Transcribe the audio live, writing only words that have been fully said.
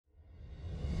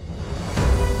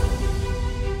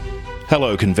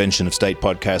Hello, Convention of State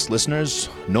podcast listeners.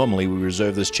 Normally, we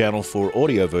reserve this channel for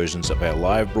audio versions of our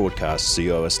live broadcasts,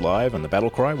 COS Live and The Battle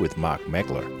Cry with Mark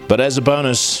Meckler. But as a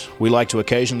bonus, we like to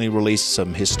occasionally release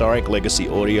some historic legacy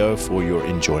audio for your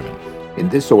enjoyment. In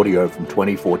this audio from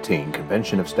 2014,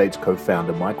 Convention of States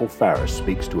co-founder Michael Farris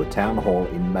speaks to a town hall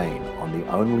in Maine on the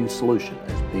only solution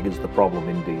as big as the problem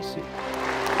in D.C.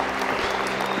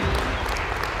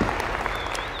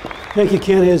 Thank you,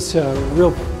 Ken. It's a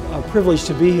real privilege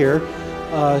to be here,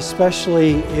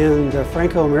 especially in the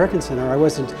Franco-American Center.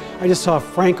 I just saw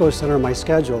Franco Center on my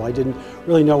schedule. I didn't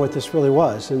really know what this really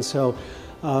was. And so,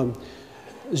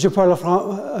 je parle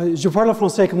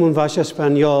français comme un vache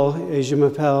espagnol, et je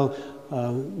m'appelle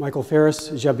Michael Farris,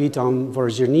 j'habite en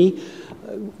Virginie.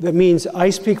 That means I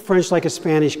speak French like a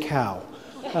Spanish cow.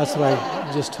 That's what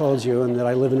I just told you, and that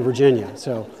I live in Virginia.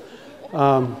 So,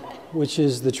 which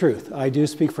is the truth. I do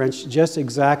speak French just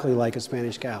exactly like a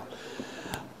Spanish cow.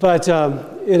 But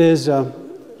it is a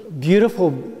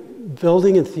beautiful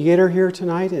building and theater here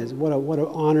tonight. What an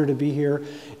honor to be here.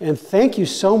 And thank you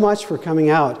so much for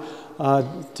coming out.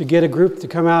 To get a group to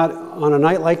come out on a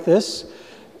night like this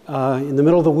in the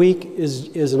middle of the week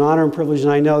is an honor and privilege, and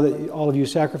I know that all of you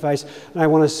sacrifice. And I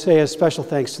want to say a special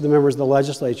thanks to the members of the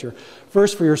legislature.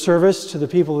 First, for your service to the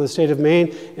people of the state of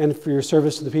Maine, and for your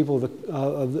service to the people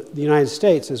of the United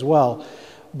States as well,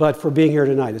 but for being here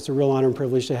tonight. It's a real honor and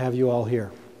privilege to have you all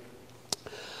here.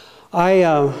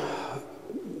 I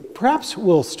perhaps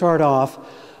will start off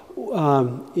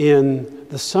in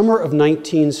the summer of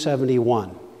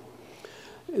 1971.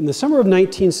 In the summer of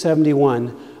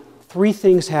 1971, three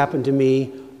things happened to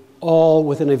me, all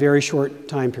within a very short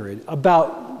time period,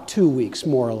 about 2 weeks,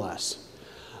 more or less.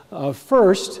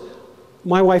 First,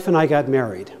 my wife and I got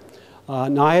married.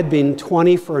 Now, I had been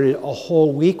 20 for a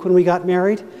whole week when we got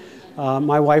married.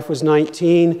 My wife was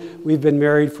 19. We've been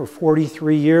married for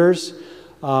 43 years.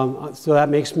 So that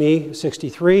makes me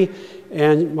 63,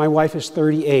 and my wife is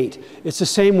 38. It's the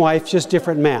same wife, just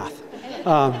different math.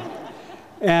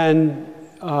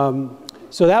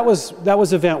 So that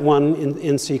was event one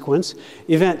in sequence.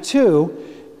 Event two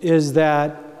is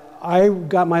that I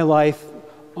got my life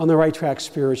on the right track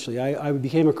spiritually. I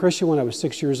became a Christian when I was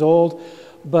 6 years old,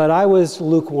 but I was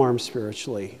lukewarm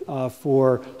spiritually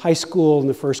for high school and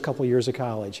the first couple years of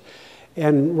college.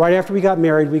 And right after we got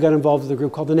married, we got involved with a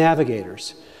group called the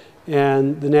Navigators.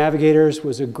 And the Navigators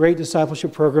was a great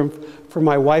discipleship program for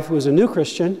my wife, who was a new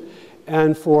Christian,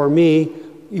 and for me,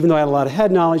 even though I had a lot of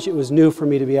head knowledge, it was new for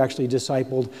me to be actually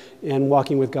discipled and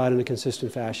walking with God in a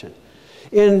consistent fashion.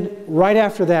 And right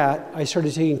after that, I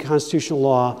started taking constitutional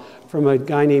law from a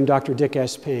guy named Dr. Dick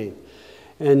S. Payne.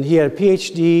 And he had a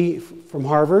PhD from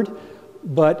Harvard,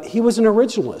 but he was an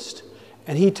originalist.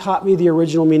 And he taught me the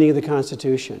original meaning of the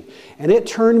Constitution. And it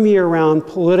turned me around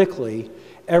politically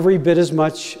every bit as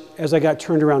much as I got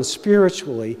turned around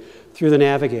spiritually through the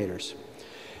Navigators.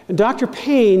 And Dr.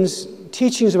 Payne's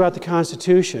teachings about the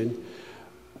Constitution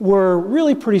were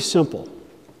really pretty simple.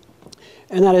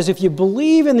 And that is, if you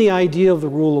believe in the idea of the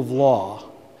rule of law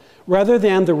rather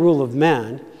than the rule of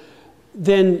men,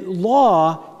 then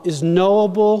law is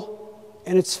knowable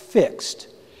and it's fixed.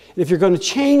 And if you're going to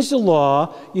change the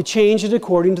law, you change it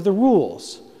according to the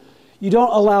rules. You don't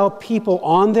allow people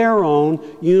on their own,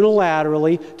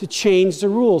 unilaterally, to change the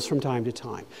rules from time to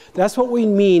time. That's what we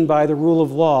mean by the rule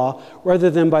of law rather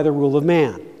than by the rule of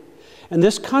man. And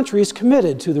this country is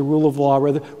committed to the rule of law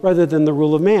rather than the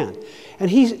rule of man. And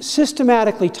he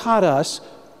systematically taught us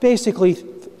basically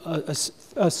a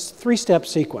three-step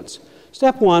sequence.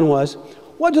 Step one was,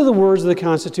 what do the words of the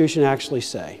Constitution actually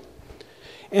say?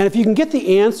 And if you can get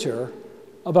the answer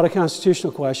about a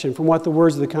constitutional question from what the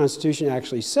words of the Constitution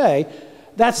actually say,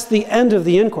 that's the end of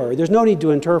the inquiry. There's no need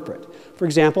to interpret. For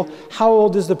example, how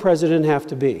old does the president have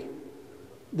to be?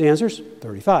 The answer is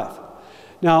 35.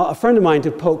 Now, a friend of mine,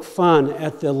 to poke fun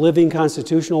at the living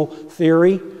constitutional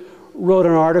theory, wrote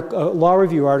an article, a law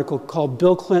review article called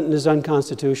 "Bill Clinton is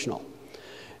Unconstitutional."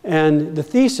 And the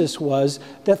thesis was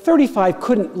that 35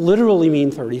 couldn't literally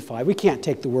mean 35. We can't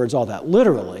take the words all that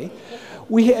literally.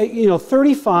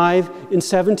 35 in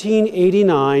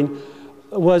 1789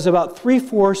 was about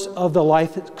 3/4 of the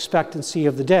life expectancy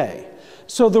of the day.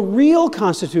 So the real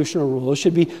constitutional rule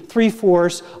should be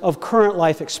 3/4 of current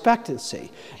life expectancy.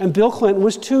 And Bill Clinton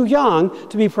was too young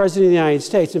to be president of the United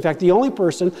States. In fact, the only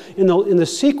person in the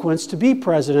sequence to be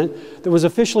president that was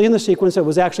officially in the sequence that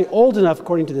was actually old enough,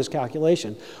 according to this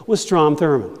calculation, was Strom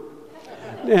Thurmond.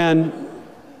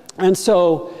 And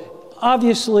so,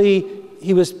 obviously,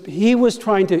 he was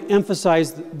trying to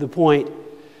emphasize the point,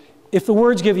 if the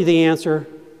words give you the answer,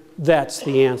 that's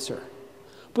the answer.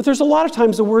 But there's a lot of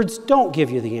times the words don't give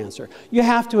you the answer. You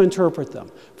have to interpret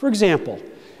them. For example,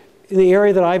 in the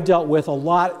area that I've dealt with a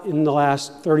lot in the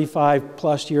last 35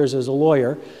 plus years as a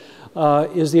lawyer,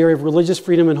 is the area of religious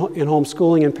freedom and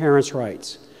homeschooling and parents'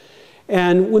 rights.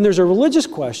 And when there's a religious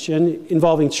question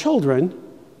involving children,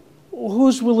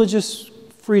 whose religious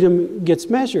freedom gets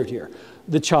measured here?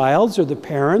 The child's or the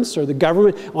parents' or the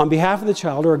government on behalf of the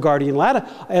child, or a guardian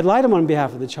ad litem on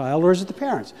behalf of the child, or is it the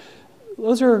parents?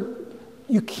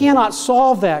 You cannot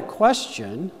solve that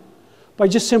question by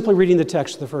just simply reading the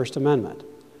text of the First Amendment.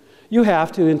 You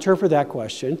have to interpret that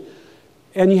question,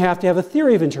 and you have to have a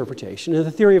theory of interpretation. And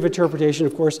the theory of interpretation,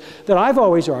 of course, that I've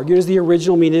always argued is the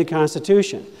original meaning of the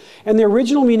Constitution. And the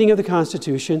original meaning of the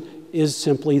Constitution is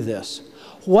simply this.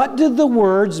 What did the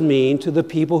words mean to the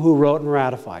people who wrote and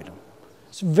ratified them?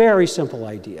 It's a very simple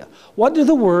idea. What do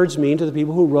the words mean to the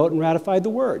people who wrote and ratified the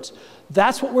words?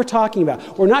 That's what we're talking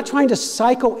about. We're not trying to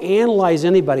psychoanalyze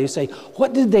anybody, say,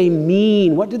 what did they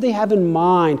mean? What did they have in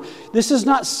mind? This is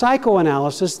not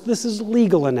psychoanalysis, this is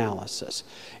legal analysis.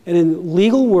 And in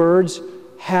legal words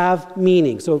have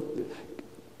meaning. So,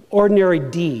 ordinary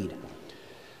deed.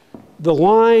 The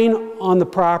line on the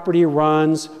property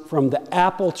runs from the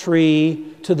apple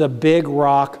tree to the big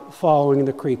rock following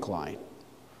the creek line.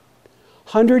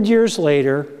 100 years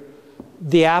later,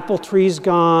 the apple tree's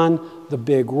gone, the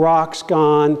big rock's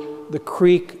gone, the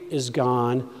creek is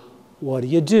gone. What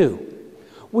do?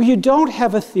 Well, you don't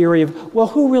have a theory of, well,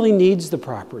 who really needs the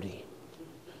property?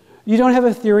 You don't have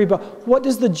a theory about what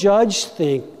does the judge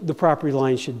think the property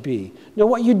line should be. No,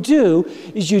 what you do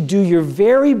is you do your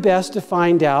very best to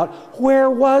find out where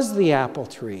was the apple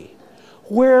tree?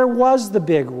 Where was the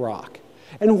big rock?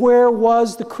 And where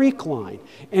was the creek line?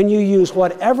 And you use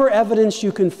whatever evidence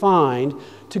you can find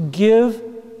to give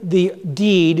the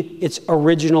deed its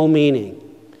original meaning.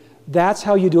 That's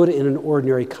how you do it in an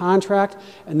ordinary contract,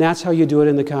 and that's how you do it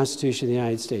in the Constitution of the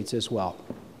United States as well.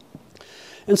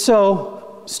 And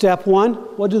so, step one,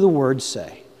 what do the words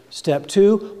say? Step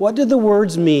two, what did the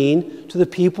words mean to the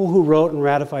people who wrote and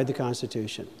ratified the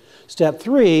Constitution? Step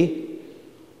three,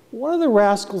 what are the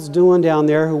rascals doing down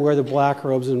there who wear the black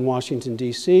robes in Washington,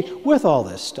 D.C. with all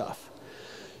this stuff?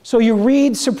 So you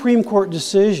read Supreme Court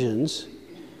decisions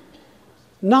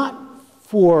not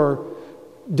for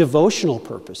devotional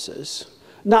purposes,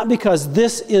 not because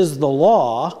this is the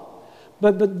law,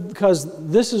 but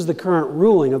because this is the current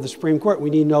ruling of the Supreme Court. We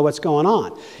need to know what's going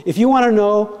on. If you want to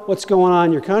know what's going on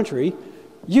in your country,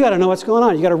 you got to know what's going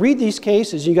on. You got to read these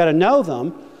cases, you got to know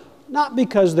them, not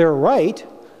because they're right.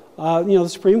 The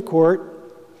Supreme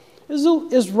Court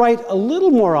is right a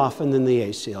little more often than the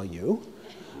ACLU,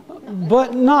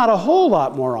 but not a whole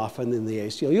lot more often than the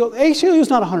ACLU. The ACLU is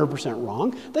not 100%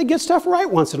 wrong. They get stuff right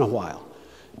once in a while.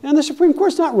 And the Supreme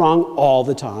Court's not wrong all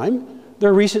the time.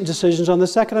 Their recent decisions on the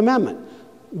Second Amendment,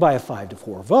 by a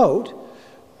 5-4 vote,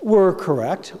 were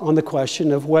correct on the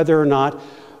question of whether or not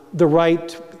the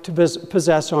right to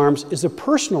possess arms is a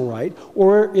personal right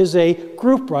or is a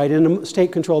group right in a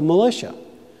state-controlled militia.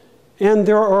 And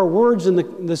there are words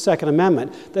in the Second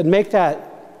Amendment that make that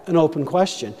an open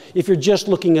question if you're just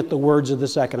looking at the words of the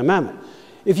Second Amendment.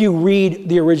 If you read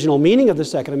the original meaning of the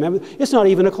Second Amendment, it's not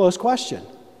even a close question.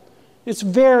 It's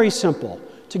very simple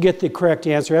to get the correct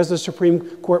answer, as the Supreme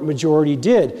Court majority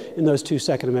did in those two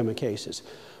Second Amendment cases.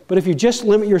 But if you just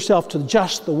limit yourself to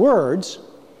just the words,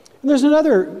 and there's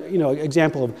another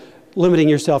example of limiting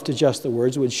yourself to just the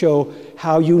words would show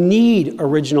how you need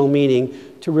original meaning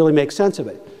to really make sense of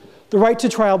it. The right to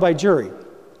trial by jury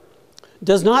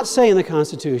does not say in the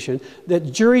Constitution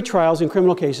that jury trials in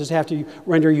criminal cases have to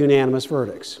render unanimous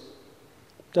verdicts.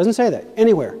 Doesn't say that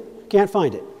anywhere. Can't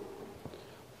find it.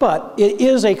 But it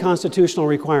is a constitutional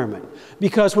requirement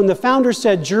because when the founders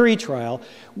said jury trial,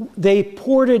 they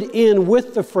ported in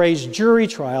with the phrase jury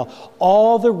trial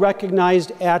all the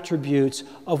recognized attributes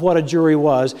of what a jury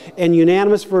was, and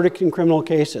unanimous verdict in criminal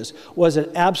cases was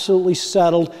an absolutely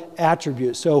settled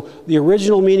attribute. So the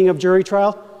original meaning of jury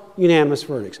trial, unanimous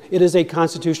verdicts. It is a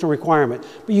constitutional requirement.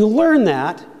 But you learn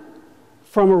that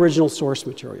from original source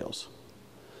materials.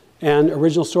 And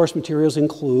original source materials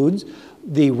includes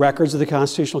the records of the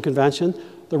Constitutional Convention,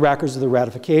 the records of the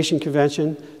Ratification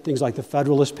Convention, things like the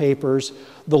Federalist Papers,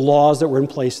 the laws that were in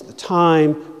place at the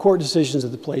time, court decisions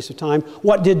at the place of time.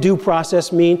 What did due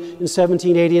process mean in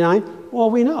 1789?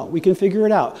 Well, we know. We can figure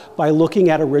it out by looking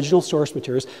at original source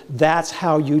materials. That's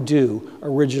how you do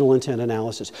original intent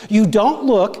analysis. You don't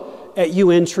look at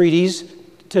UN treaties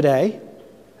today.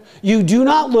 You do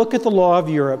not look at the law of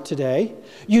Europe today.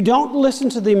 You don't listen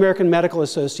to the American Medical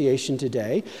Association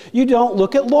today. You don't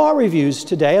look at law reviews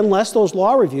today unless those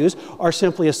law reviews are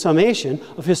simply a summation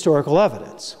of historical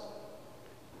evidence.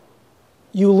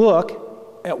 you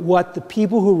look at what the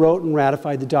people who wrote and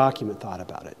ratified the document thought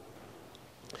about it.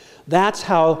 That's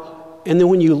how, and then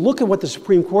when you look at what the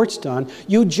Supreme Court's done,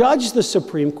 you judge the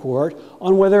Supreme Court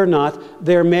on whether or not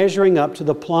they're measuring up to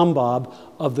the plumb bob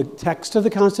of the text of the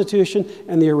Constitution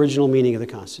and the original meaning of the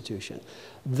Constitution.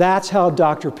 That's how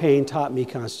Dr. Payne taught me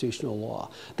constitutional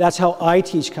law. That's how I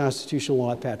teach constitutional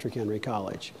law at Patrick Henry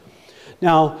College.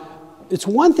 Now, it's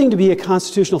one thing to be a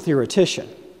constitutional theoretician.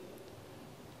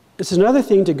 It's another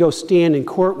thing to go stand in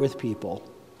court with people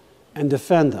and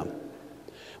defend them.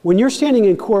 When you're standing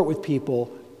in court with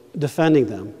people defending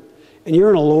them, and you're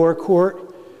in a lower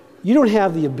court, you don't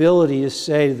have the ability to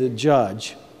say to the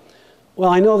judge, well,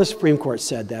 I know the Supreme Court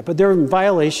said that, but they're in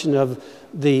violation of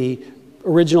the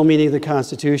original meaning of the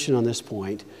Constitution on this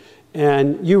point,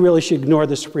 and you really should ignore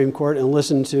the Supreme Court and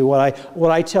listen to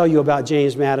what I tell you about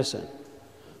James Madison.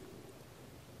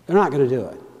 They're not going to do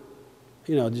it.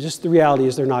 You know, just the reality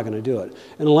is they're not going to do it.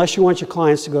 And unless you want your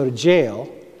clients to go to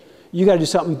jail, you got to do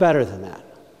something better than that.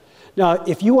 Now,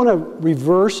 if you want to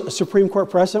reverse a Supreme Court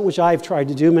precedent, which I've tried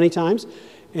to do many times,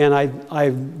 and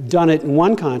I've done it in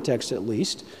one context at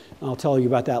least, and I'll tell you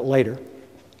about that later,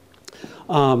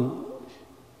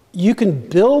 you can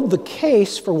build the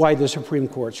case for why the Supreme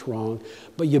Court's wrong,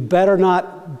 but you better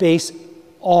not base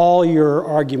all your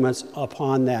arguments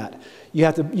upon that. You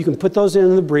can put those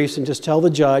in the briefs and just tell the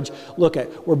judge, look,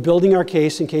 we're building our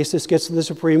case in case this gets to the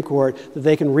Supreme Court, that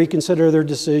they can reconsider their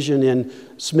decision in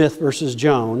Smith versus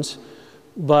Jones,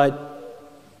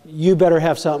 but you better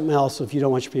have something else if you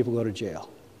don't want your people to go to jail.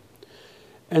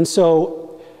 And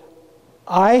so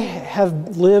I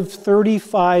have lived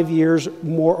 35 years,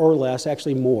 more or less,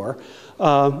 actually more,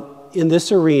 in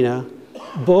this arena,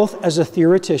 both as a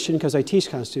theoretician, because I teach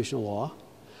constitutional law,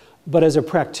 but as a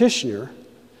practitioner.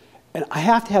 And I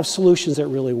have to have solutions that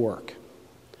really work.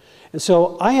 And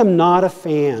so I am not a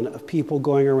fan of people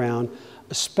going around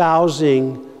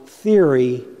espousing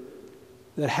theory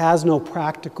that has no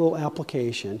practical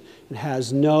application and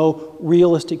has no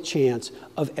realistic chance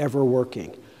of ever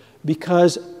working.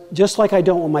 Because just like I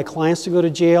don't want my clients to go to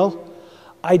jail,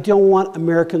 I don't want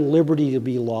American liberty to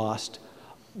be lost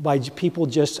by people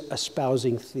just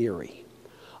espousing theory.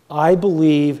 I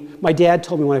believe, my dad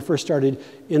told me when I first started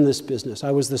in this business,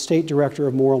 I was the state director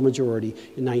of moral majority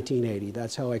in 1980.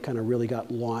 That's how I kind of really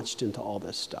got launched into all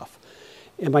this stuff.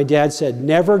 And my dad said,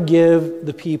 never give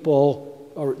the people,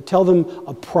 or tell them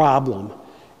a problem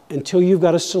until you've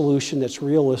got a solution that's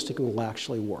realistic and will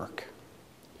actually work.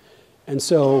 And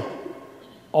so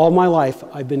all my life,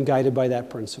 I've been guided by that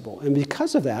principle. And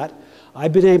because of that,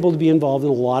 I've been able to be involved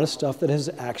in a lot of stuff that has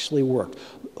actually worked.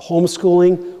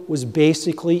 Homeschooling was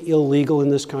basically illegal in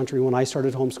this country when I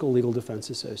started Homeschool Legal Defense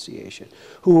Association.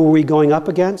 Who were we going up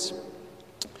against?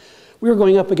 We were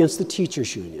going up against the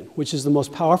Teachers Union, which is the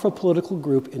most powerful political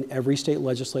group in every state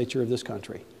legislature of this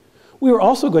country. We were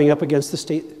also going up against the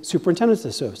State Superintendents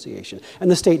Association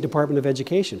and the State Department of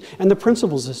Education and the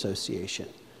Principals Association.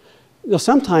 Now,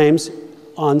 sometimes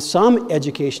on some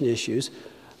education issues,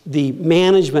 the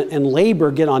management and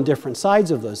labor get on different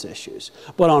sides of those issues.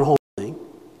 But on homeschooling,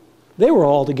 they were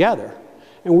all together.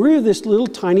 And we're this little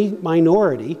tiny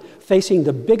minority facing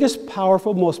the biggest,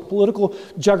 powerful, most political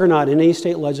juggernaut in any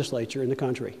state legislature in the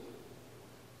country.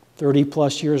 30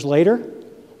 plus years later,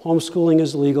 homeschooling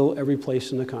is legal every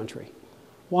place in the country.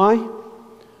 Why?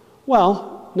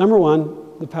 Well, number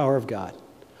one, the power of God.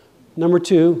 Number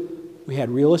two, we had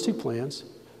realistic plans.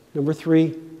 Number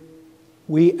three,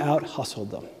 we out-hustled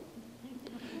them.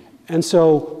 And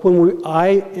so when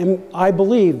I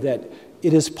believe that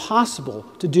it is possible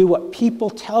to do what people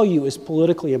tell you is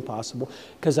politically impossible,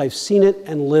 because I've seen it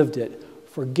and lived it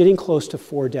for getting close to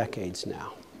 4 decades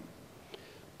now.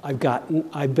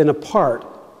 I've been a part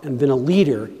and been a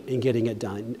leader in getting it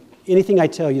done. Anything I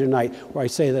tell you tonight where I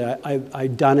say that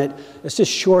I've done it, it's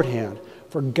just shorthand.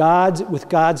 With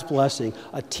God's blessing,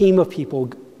 a team of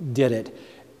people did it,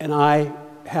 and I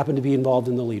happen to be involved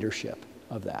in the leadership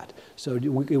of that. So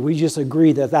we just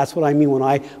agree that that's what I mean when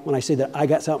I say that I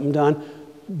got something done.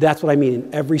 That's what I mean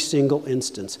in every single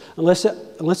instance. Unless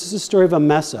it's a story of a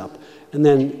mess up, and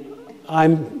then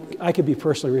I could be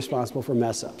personally responsible for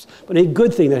mess ups. But a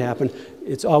good thing that happened,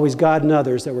 it's always God and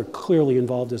others that were clearly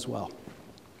involved as well.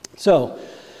 So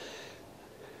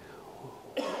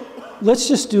let's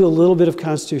just do a little bit of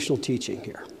constitutional teaching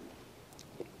here.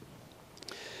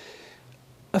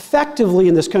 Effectively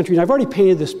in this country, and I've already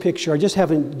painted this picture, I just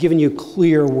haven't given you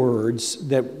clear words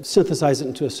that synthesize it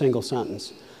into a single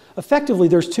sentence. Effectively,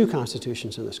 there's 2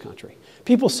 constitutions in this country.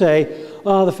 People say,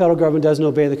 oh, the federal government doesn't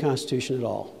obey the Constitution at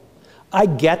all. I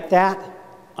get that.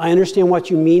 I understand what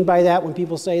you mean by that when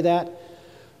people say that.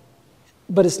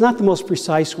 But it's not the most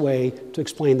precise way to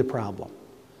explain the problem.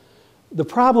 The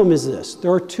problem is this.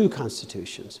 There are two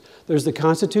constitutions. There's the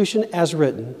Constitution as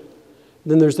written,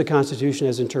 then there's the Constitution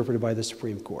as interpreted by the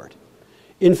Supreme Court.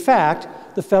 In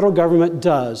fact, the federal government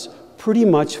does pretty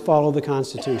much follow the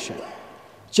Constitution,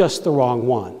 just the wrong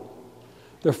one.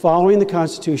 They're following the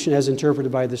Constitution as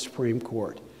interpreted by the Supreme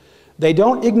Court. They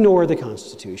don't ignore the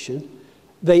Constitution.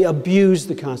 They abuse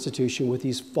the Constitution with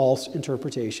these false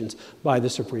interpretations by the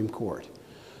Supreme Court.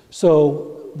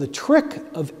 So the trick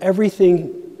of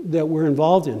everything that we're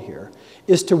involved in here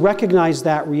is to recognize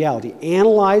that reality,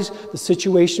 analyze the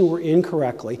situation we're in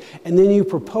correctly, and then you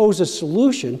propose a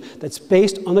solution that's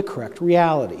based on the correct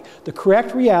reality. The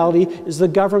correct reality is the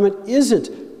government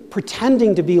isn't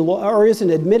pretending to be or isn't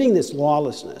admitting this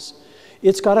lawlessness.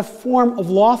 It's got a form of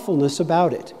lawfulness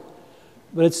about it.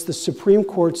 But it's the Supreme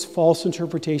Court's false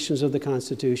interpretations of the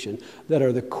Constitution that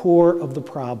are the core of the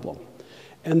problem.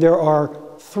 And there are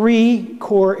three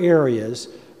core areas.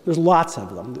 There's lots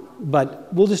of them,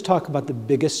 but we'll just talk about the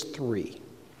biggest three.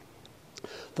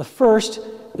 The first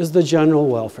is the General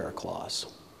Welfare Clause.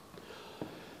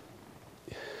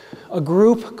 A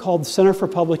group called the Center for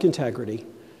Public Integrity,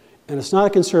 and it's not a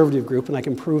conservative group, and I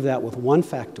can prove that with one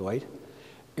factoid.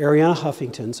 Arianna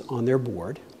Huffington's on their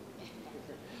board.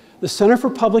 The Center for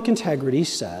Public Integrity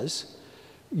says,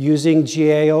 using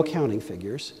GAO accounting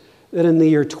figures, that in the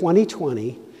year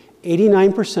 2020,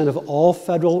 89% of all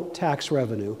federal tax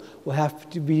revenue will have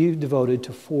to be devoted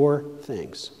to four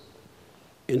things: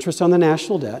 interest on the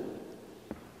national debt,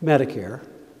 Medicare,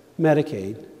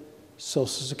 Medicaid, Social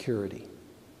Security.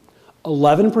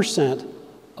 11%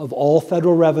 of all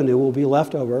federal revenue will be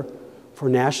left over for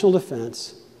national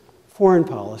defense, foreign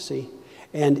policy,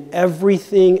 and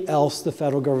everything else the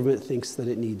federal government thinks that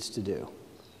it needs to do.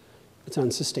 It's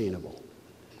unsustainable.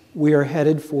 We are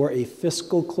headed for a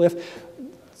fiscal cliff.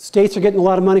 States are getting a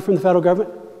lot of money from the federal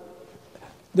government.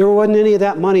 There wasn't any of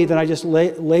that money that I just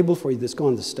labeled for you that's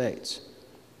going to the states.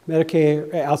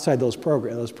 Medicare, outside those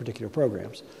programs, those particular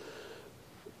programs.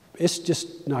 It's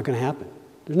just not going to happen.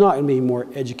 There's not going to be more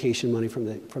education money from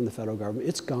the federal government.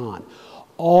 It's gone.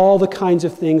 All the kinds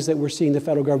of things that we're seeing the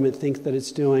federal government think that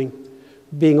it's doing,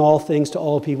 being all things to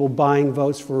all people, buying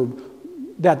votes for,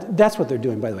 that's what they're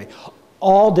doing, by the way.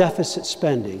 All deficit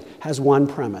spending has one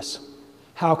premise: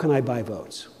 how can I buy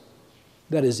votes?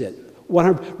 That is it.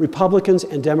 Republicans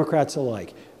and Democrats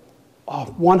alike,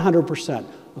 100%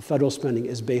 of federal spending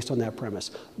is based on that premise: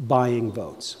 buying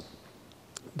votes.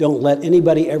 Don't let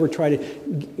anybody ever try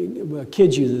to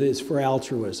kid you that it's for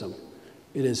altruism.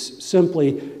 It is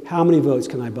simply, how many votes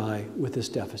can I buy with this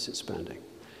deficit spending?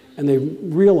 And they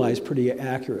realize pretty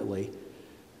accurately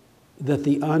that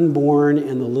the unborn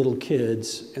and the little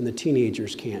kids and the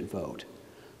teenagers can't vote.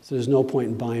 So there's no point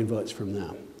in buying votes from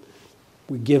them.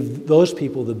 We give those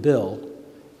people the bill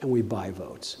and we buy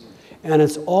votes. And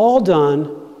it's all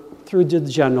done through the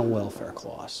General Welfare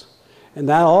Clause. And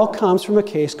that all comes from a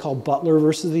case called Butler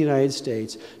versus the United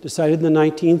States, decided in the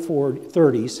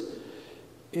 1930s,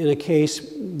 in a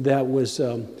case that was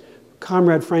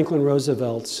Comrade Franklin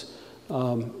Roosevelt's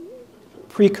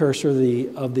precursor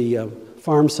of the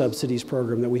farm subsidies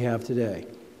program that we have today.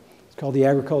 It's called the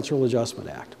Agricultural Adjustment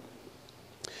Act.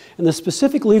 And the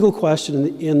specific legal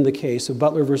question in the case of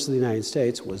Butler versus the United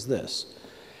States was this: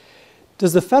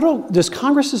 does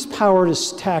Congress's power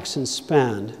to tax and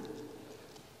spend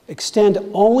extend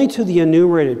only to the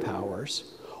enumerated powers,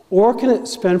 or can it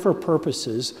spend for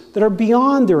purposes that are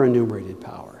beyond their enumerated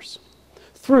powers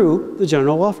through the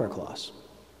General Welfare Clause?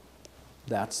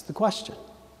 That's the question.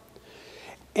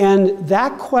 And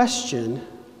that question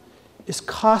is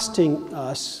costing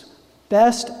us,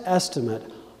 best estimate,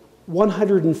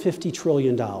 $150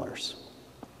 trillion.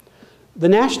 The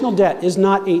national debt is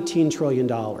not $18 trillion.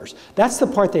 That's the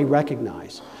part they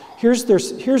recognize. Here's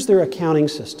their accounting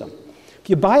system. If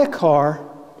you buy a car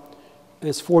and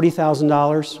it's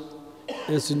 $40,000,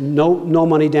 and it's no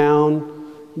money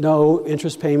down, no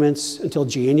interest payments until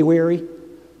January,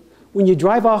 when you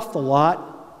drive off the lot,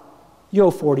 you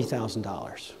owe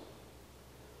 $40,000.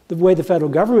 The way the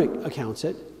federal government accounts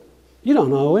it, you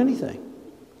don't owe anything.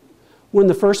 When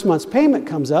the first month's payment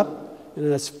comes up,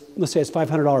 and let's say it's a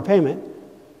 $500 payment,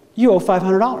 you owe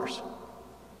 $500.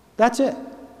 That's it.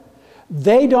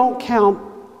 They don't count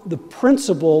the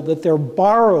principal that they're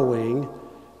borrowing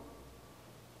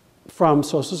from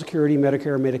Social Security,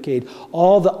 Medicare, Medicaid,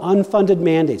 all the unfunded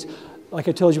mandates. Like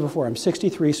I told you before, I'm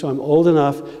 63, so I'm old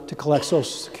enough to collect Social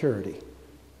Security.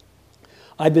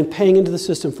 I've been paying into the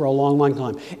system for a long, long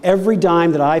time. Every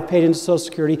dime that I've paid into Social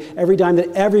Security, every dime that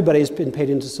everybody has been paid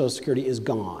into Social Security is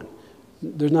gone.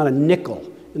 There's not a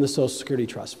nickel in the Social Security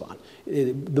Trust Fund.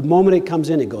 The moment it comes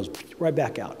in, it goes right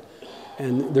back out.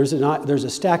 And there's a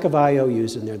stack of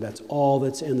IOUs in there. That's all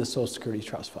that's in the Social Security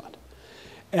Trust Fund.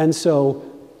 And so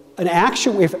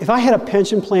if I had a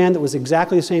pension plan that was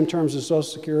exactly the same terms as Social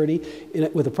Security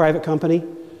with a private company,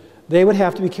 they would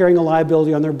have to be carrying a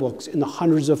liability on their books in the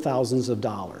hundreds of thousands of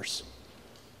dollars.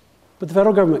 But the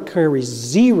federal government carries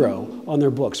zero on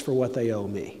their books for what they owe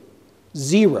me.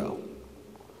 Zero.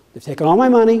 They've taken all my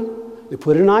money, they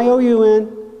put an IOU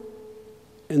in,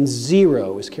 and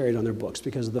zero is carried on their books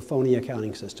because of the phony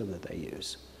accounting system that they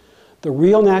use. The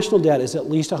real national debt is at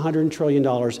least $100 trillion.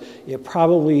 It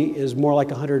probably is more like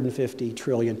 $150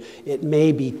 trillion. It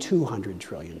may be $200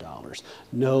 trillion.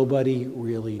 Nobody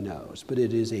really knows, but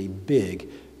it is a big,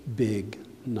 big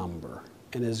number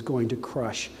and is going to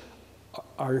crush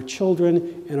our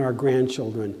children and our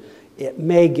grandchildren. It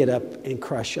may get up and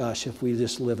crush us if we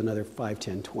just live another 5,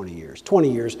 10, 20 years.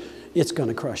 20 years, it's going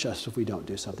to crush us if we don't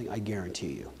do something, I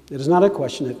guarantee you. It is not a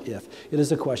question of if, it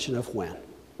is a question of when.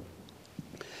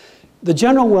 The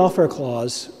General Welfare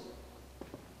Clause,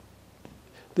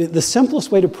 the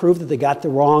simplest way to prove that they got the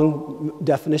wrong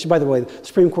definition, by the way, the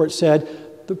Supreme Court said,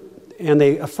 and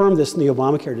they affirmed this in the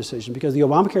Obamacare decision, because the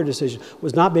Obamacare decision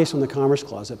was not based on the Commerce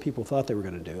Clause that people thought they were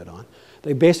going to do it on.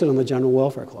 They based it on the General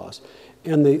Welfare Clause.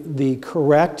 And the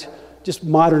correct, just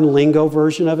modern lingo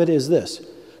version of it is this: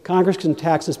 Congress can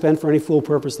tax and spend for any fool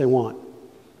purpose they want.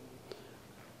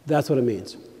 That's what it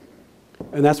means.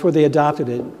 And that's where they adopted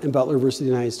it in Butler versus the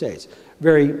United States.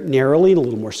 Very narrowly and a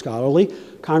little more scholarly,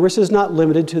 Congress is not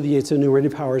limited to its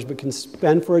enumerated powers, but can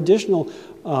spend for additional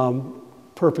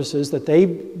purposes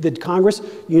that Congress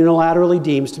unilaterally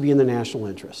deems to be in the national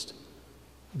interest.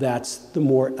 That's the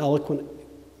more eloquent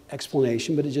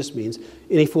explanation, but it just means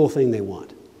any fool thing they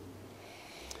want.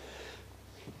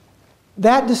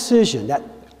 That decision, that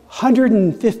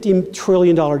 $150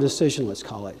 trillion decision, let's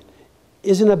call it,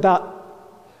 isn't about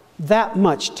that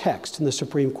much text in the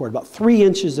Supreme Court, about 3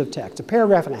 inches of text, a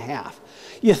paragraph and a half.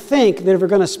 You think that if we're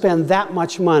going to spend that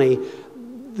much money,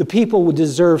 the people would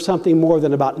deserve something more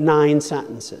than about 9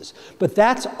 sentences. But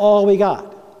that's all we got.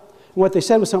 And what they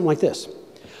said was something like this.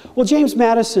 Well, James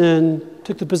Madison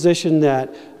took the position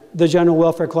that the General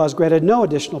Welfare Clause granted no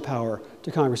additional power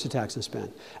to Congress to tax and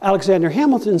spend. Alexander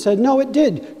Hamilton said, no, it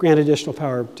did grant additional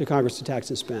power to Congress to tax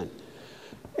and spend.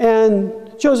 And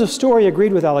Joseph Story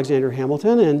agreed with Alexander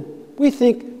Hamilton, and we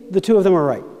think the two of them are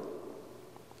right.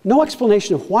 No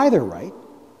explanation of why they're right,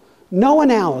 no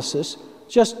analysis,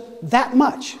 just that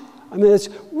much. I mean, it's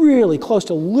really close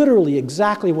to literally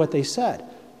exactly what they said.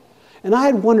 And I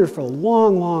had wondered for a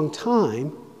long, long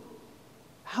time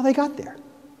how they got there.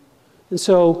 And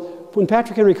so when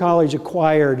Patrick Henry College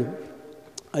acquired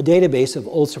a database of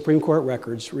old Supreme Court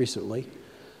records recently,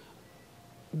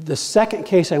 the second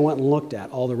case I went and looked at,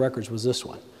 all the records, was this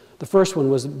one. The first one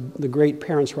was the great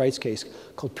parents' rights case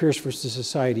called Pierce versus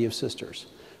Society of Sisters,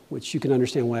 which you can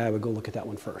understand why I would go look at that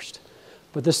one first.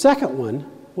 But the second one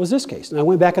was this case. And I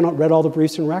went back and read all the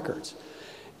briefs and records.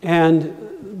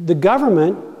 And the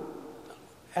government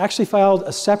actually filed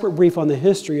a separate brief on the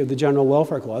history of the General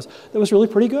Welfare Clause that was really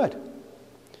pretty good.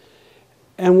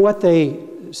 And what they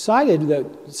cited that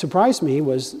surprised me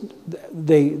was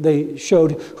they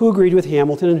showed who agreed with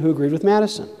Hamilton and who agreed with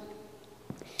Madison.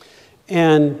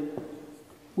 And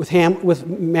with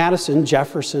Madison,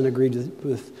 Jefferson agreed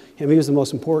with him. He was the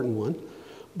most important one.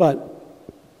 But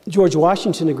George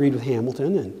Washington agreed with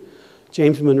Hamilton, and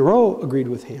James Monroe agreed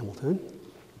with Hamilton.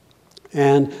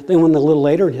 And then a little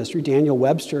later in history, Daniel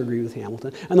Webster agreed with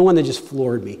Hamilton. And the one that just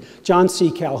floored me, John C.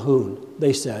 Calhoun,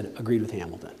 they said, agreed with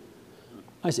Hamilton.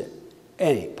 I said, it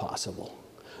ain't possible.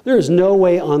 There is no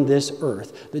way on this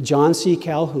earth that John C.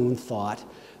 Calhoun thought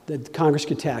that Congress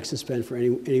could tax and spend for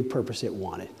any purpose it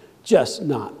wanted. Just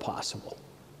not possible.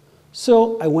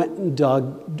 So I went and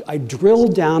I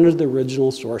drilled down into the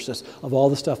original sources of all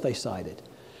the stuff they cited.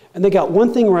 And they got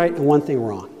one thing right and one thing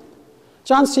wrong.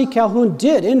 John C. Calhoun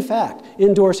did, in fact,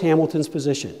 endorse Hamilton's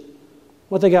position.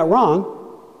 What they got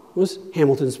wrong was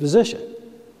Hamilton's position.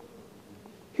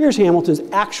 Here's Hamilton's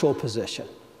actual position.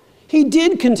 He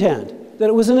did contend that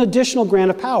it was an additional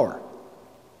grant of power.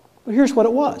 But here's what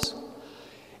it was.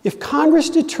 If Congress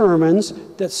determines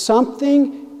that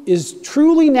something is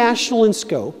truly national in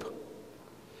scope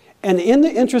and in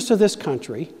the interest of this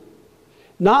country,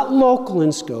 not local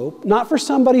in scope, not for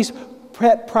somebody's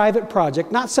private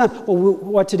project, not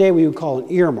what today we would call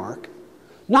an earmark,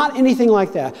 not anything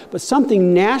like that, but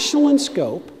something national in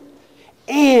scope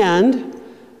and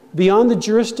beyond the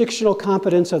jurisdictional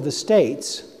competence of the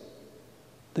states,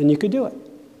 then you could do it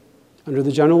under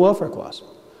the General Welfare Clause.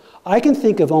 I can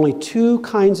think of only two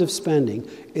kinds of spending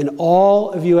in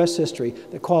all of U.S. history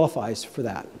that qualifies for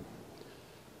that.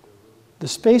 The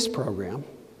space program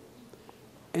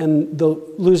and the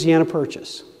Louisiana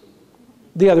Purchase.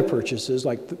 The other purchases,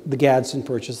 like the Gadsden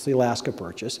Purchase, the Alaska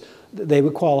Purchase, they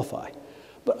would qualify.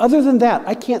 But other than that,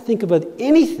 I can't think of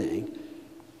anything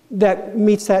that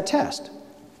meets that test.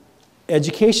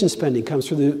 Education spending comes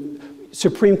through the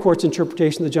Supreme Court's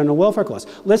interpretation of the General Welfare Clause.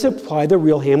 Let's apply the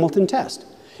real Hamilton test.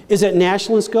 Is it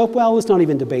national in scope? Well, let's not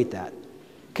even debate that.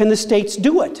 Can the states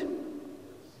do it?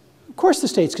 Of course the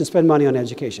states can spend money on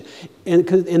education. And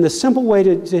the simple way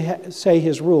to say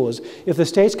his rule is, if the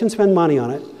states can spend money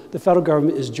on it, the federal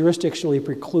government is jurisdictionally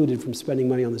precluded from spending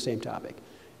money on the same topic.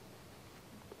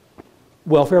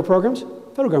 Welfare programs?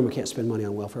 Federal government can't spend money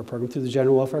on welfare programs through the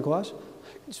General Welfare Clause.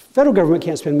 Federal government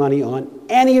can't spend money on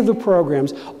any of the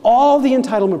programs, all the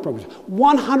entitlement programs.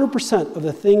 100% of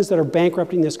the things that are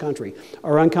bankrupting this country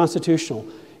are unconstitutional,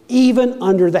 even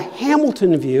under the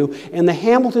Hamilton view, and the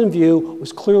Hamilton view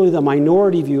was clearly the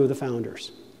minority view of the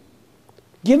founders.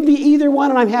 Give me either one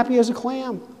and I'm happy as a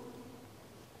clam.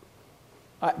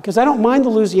 Because I don't mind the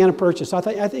Louisiana Purchase.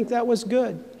 I think that was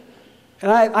good. And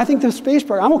I think the space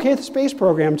program, I'm okay with the space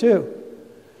program too.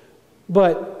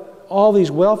 But all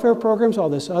these welfare programs, all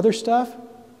this other stuff,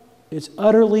 it's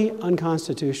utterly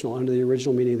unconstitutional under the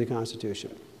original meaning of the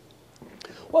Constitution.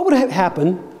 What would have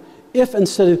happened if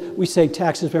instead of we say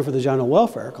tax and spend for the General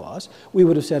Welfare Clause, we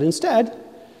would have said instead,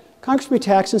 Congress may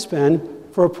tax and spend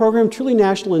for a program truly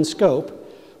national in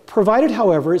scope, provided,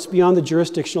 however, it's beyond the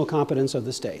jurisdictional competence of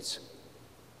the states.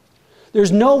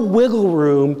 There's no wiggle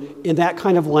room in that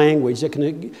kind of language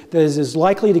that is as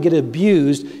likely to get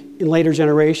abused in later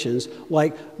generations,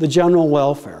 like the general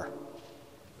welfare.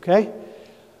 Okay?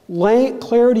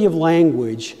 Clarity of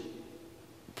language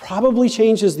probably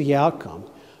changes the outcome,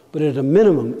 but at a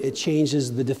minimum, it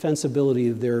changes the defensibility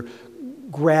of their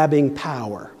grabbing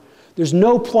power. There's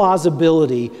no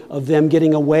plausibility of them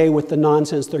getting away with the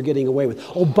nonsense they're getting away with.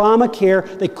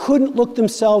 Obamacare, they couldn't look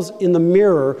themselves in the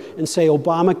mirror and say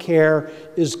Obamacare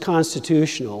is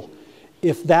constitutional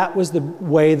if that was the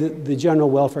way that the General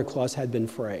Welfare Clause had been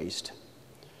phrased.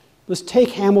 Let's take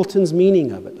Hamilton's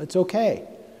meaning of it. That's okay.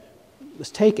 Let's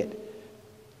take it.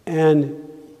 And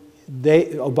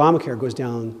Obamacare goes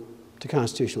down to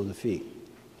constitutional defeat.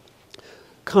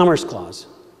 Commerce Clause.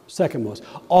 Second most.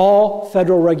 All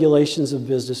federal regulations of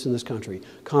business in this country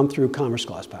come through Commerce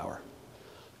Clause power.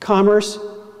 Commerce,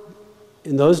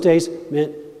 in those days,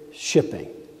 meant shipping.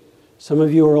 Some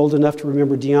of you are old enough to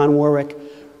remember Dionne Warwick,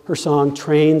 her song,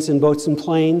 Trains and Boats and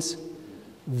Planes.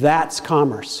 That's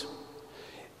commerce.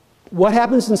 What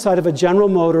happens inside of a General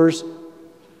Motors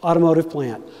automotive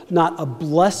plant? Not a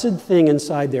blessed thing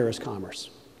inside there is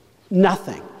commerce.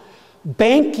 Nothing.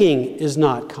 Banking is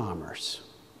not commerce.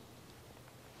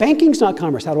 Banking's not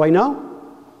commerce. How do I know?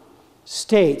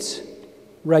 States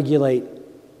regulate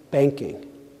banking.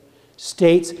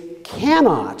 States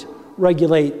cannot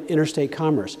regulate interstate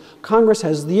commerce. Congress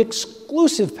has the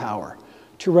exclusive power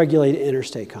to regulate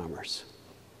interstate commerce.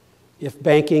 If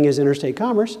banking is interstate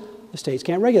commerce, the states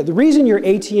can't regulate. The reason your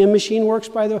ATM machine works,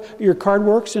 your card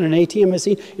works in an ATM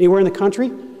machine anywhere in the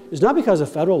country is not because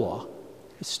of federal law,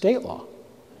 it's state law.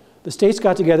 The states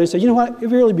got together and said, you know what, it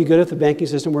would really be good if the banking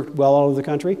system worked well all over the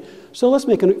country, so let's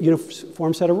make a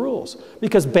uniform set of rules.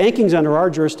 Because banking's under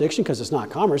our jurisdiction, because it's not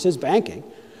commerce, it's banking.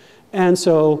 And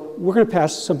so we're going to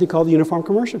pass something called the Uniform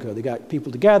Commercial Code. They got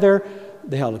people together,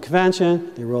 they held a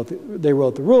convention, they wrote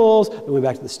the rules, they went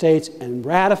back to the states and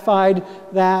ratified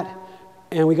that,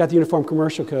 and we got the Uniform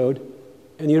Commercial Code,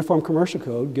 and the Uniform Commercial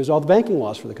Code gives all the banking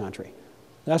laws for the country.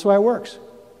 That's why it works.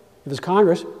 If it's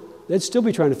Congress, they'd still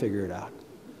be trying to figure it out.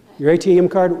 Your ATM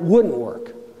card wouldn't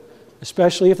work,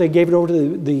 especially if they gave it over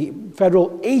to the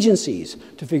federal agencies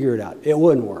to figure it out. It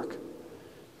wouldn't work.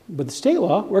 But the state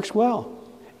law works well.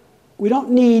 We don't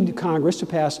need Congress to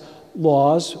pass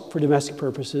laws for domestic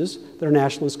purposes that are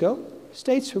national in scope.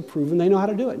 States have proven they know how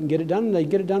to do it and get it done, and they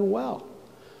get it done well.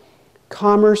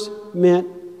 Commerce meant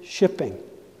shipping.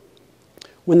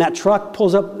 When that truck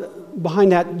pulls up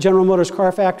behind that General Motors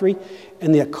car factory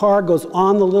and the car goes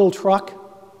on the little truck,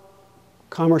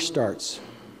 commerce starts.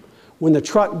 When the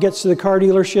truck gets to the car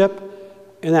dealership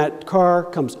and that car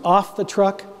comes off the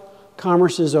truck,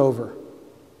 commerce is over.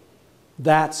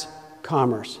 That's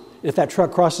commerce. If that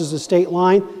truck crosses the state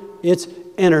line, it's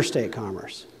interstate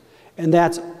commerce. And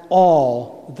that's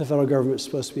all that the federal government is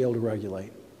supposed to be able to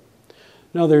regulate.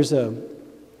 Now, there's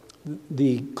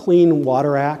the Clean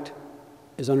Water Act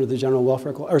is under the General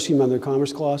Welfare Clause, or excuse me, under the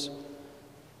Commerce Clause,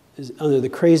 is under the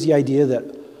crazy idea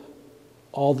that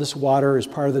all this water is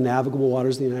part of the navigable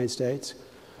waters of the United States.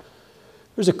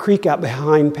 There's a creek out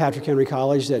behind Patrick Henry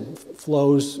College that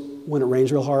flows when it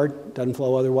rains real hard, doesn't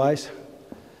flow otherwise.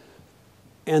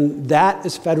 And that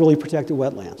is federally protected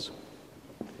wetlands.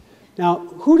 Now,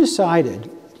 who decided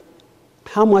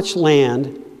how much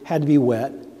land had to be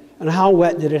wet and how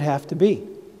wet did it have to be?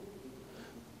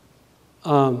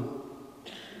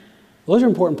 Those are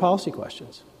important policy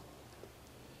questions.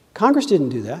 Congress didn't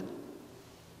do that.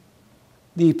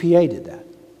 The EPA did that,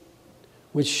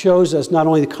 which shows us not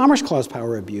only the Commerce Clause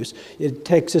power abuse, it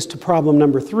takes us to problem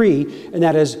number 3, and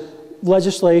that is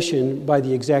legislation by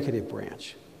the executive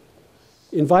branch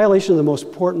in violation of the most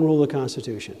important rule of the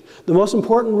Constitution. The most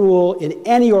important rule in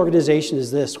any organization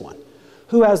is this one: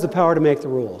 who has the power to make the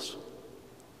rules?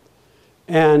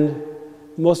 And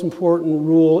the most important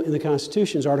rule in the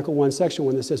Constitution is Article 1, Section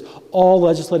 1, that says all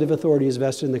legislative authority is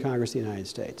vested in the Congress of the United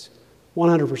States,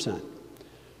 100%,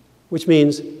 which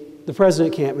means the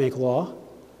president can't make law,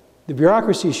 the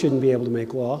bureaucracy shouldn't be able to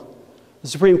make law, the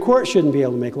Supreme Court shouldn't be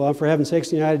able to make law, and for heaven's sakes,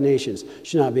 the United Nations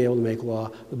should not be able to make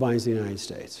law that binds the United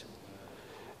States.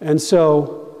 And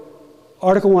so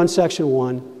Article 1, Section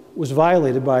 1 was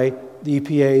violated by the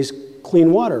EPA's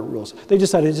clean water rules. They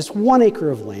decided just 1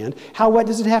 acre of land. How wet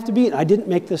does it have to be? And I didn't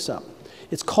make this up.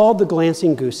 It's called the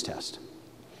glancing goose test.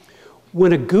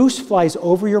 When a goose flies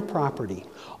over your property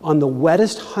on the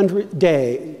wettest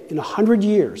day in 100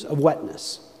 years of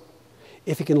wetness,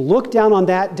 if it can look down on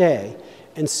that day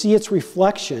and see its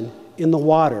reflection in the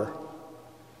water,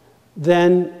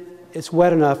 then it's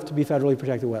wet enough to be federally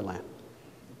protected wetland.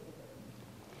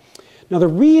 Now, the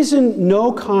reason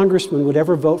no congressman would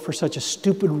ever vote for such a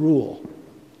stupid rule,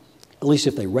 at least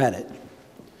if they read it,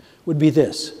 would be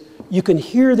this. You can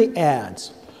hear the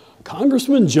ads.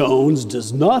 Congressman Jones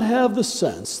does not have the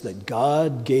sense that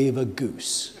God gave a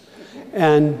goose.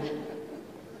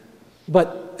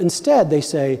 But instead they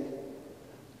say,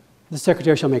 the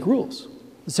secretary shall make rules.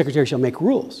 The secretary shall make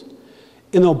rules.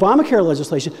 In the Obamacare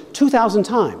legislation, 2,000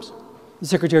 times, the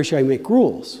secretary shall make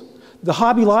rules. The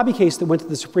Hobby Lobby case that went to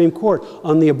the Supreme Court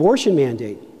on the abortion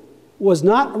mandate was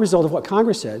not a result of what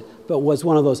Congress said, but was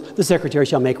one of those, the secretary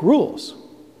shall make rules.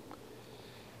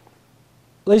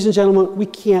 Ladies and gentlemen, we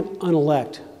can't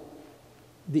unelect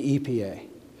the EPA.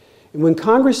 And when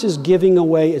Congress is giving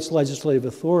away its legislative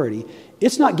authority,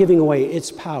 it's not giving away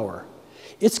its power.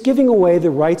 It's giving away the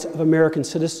rights of American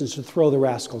citizens to throw the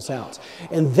rascals out.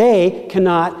 And they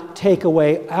cannot take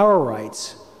away our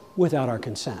rights without our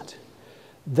consent.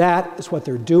 That is what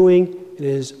they're doing. It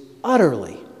is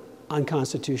utterly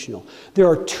unconstitutional. There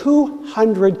are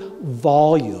 200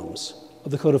 volumes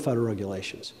of the Code of Federal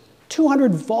Regulations.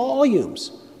 200 volumes,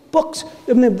 books.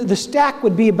 I mean, the stack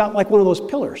would be about like one of those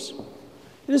pillars.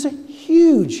 It is a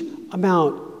huge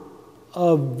amount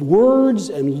of words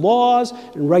and laws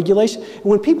and regulations. And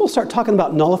when people start talking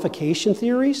about nullification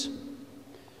theories,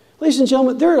 ladies and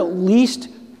gentlemen, there are at least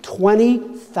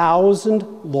 20,000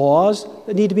 laws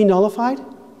that need to be nullified.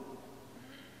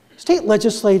 State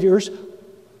legislators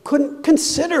couldn't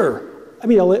consider,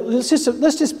 let's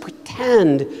just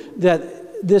pretend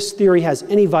that this theory has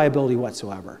any viability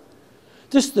whatsoever.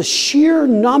 Just the sheer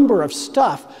number of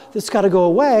stuff that's got to go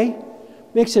away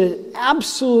makes it an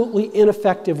absolutely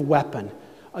ineffective weapon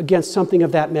against something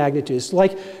of that magnitude. It's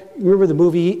like, remember the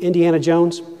movie Indiana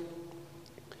Jones?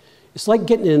 It's like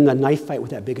getting in a knife fight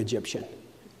with that big Egyptian.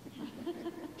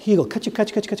 He'll cut you.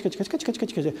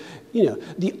 You know,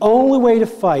 the only way to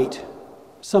fight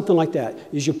something like that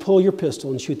is you pull your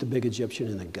pistol and shoot the big Egyptian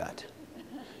in the gut.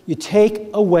 You take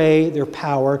away their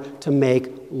power to make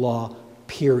law,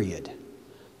 period.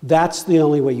 That's the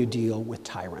only way you deal with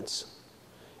tyrants.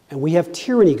 And we have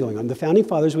tyranny going on. The Founding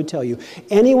Fathers would tell you,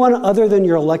 anyone other than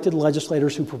your elected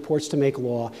legislators who purports to make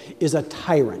law is a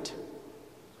tyrant.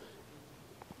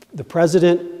 The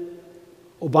President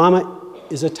Obama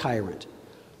is a tyrant.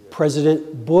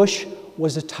 President Bush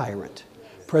was a tyrant.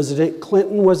 President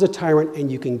Clinton was a tyrant, and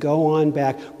you can go on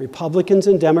back, Republicans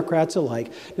and Democrats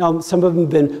alike. Now, some of them have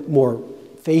been more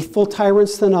faithful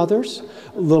tyrants than others,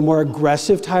 a little more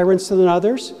aggressive tyrants than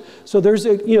others. So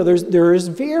there is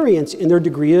variance in their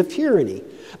degree of tyranny.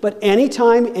 But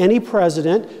anytime any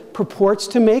president purports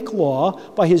to make law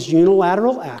by his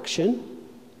unilateral action,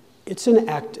 it's an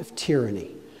act of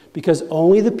tyranny, because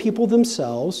only the people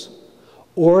themselves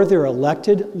or their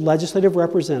elected legislative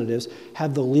representatives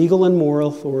have the legal and moral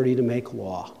authority to make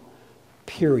law,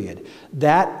 period.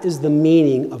 That is the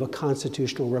meaning of a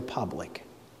constitutional republic.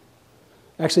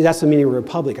 Actually, that's the meaning of a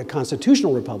republic. A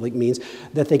constitutional republic means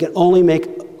that they can only make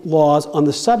laws on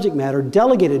the subject matter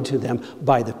delegated to them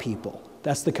by the people.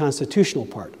 That's the constitutional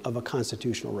part of a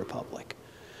constitutional republic.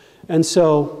 And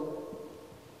so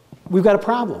we've got a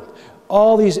problem.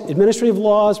 all these administrative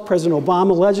laws, President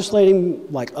Obama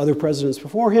legislating like other presidents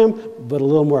before him, but a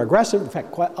little more aggressive, in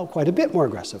fact, quite a bit more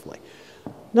aggressively.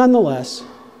 Nonetheless,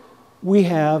 we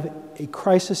have a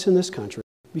crisis in this country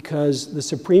because the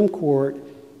Supreme Court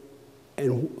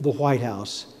and the White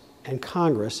House and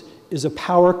Congress is a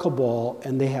power cabal,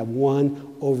 and they have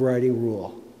one overriding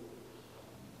rule.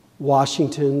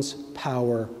 Washington's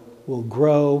power will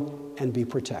grow and be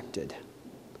protected.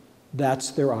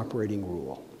 That's their operating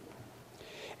rule.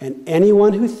 And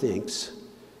anyone who thinks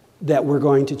that we're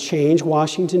going to change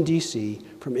Washington, D.C.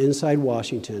 from inside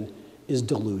Washington is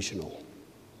delusional.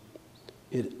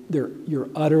 You're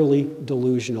utterly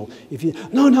delusional.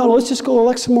 No, let's just go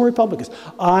elect some more Republicans.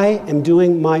 I am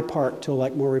doing my part to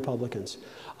elect more Republicans.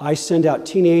 I send out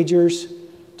teenagers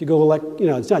to go elect,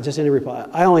 it's not just any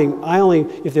Republican. I only,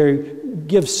 if they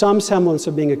give some semblance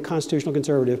of being a constitutional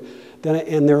conservative,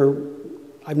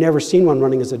 I've never seen one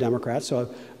running as a Democrat,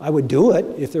 so I would do it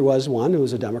if there was one who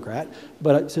was a Democrat.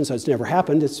 But since it's never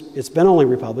happened, it's been only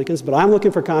Republicans. But I'm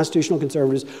looking for constitutional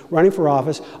conservatives running for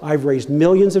office. I've raised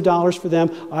millions of dollars for them.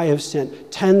 I have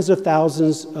sent tens of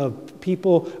thousands of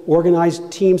people,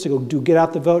 organized teams to go do get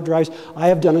out the vote drives. I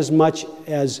have done as much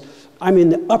as, I'm in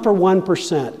the upper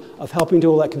 1% of helping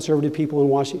to elect conservative people in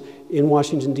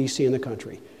Washington, D.C. in the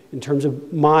country, in terms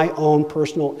of my own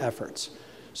personal efforts.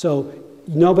 So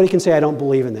nobody can say I don't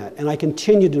believe in that, and I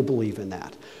continue to believe in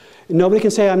that. And nobody can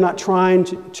say I'm not trying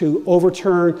to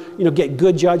overturn, get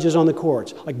good judges on the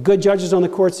courts. Like, good judges on the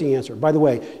court's the answer. By the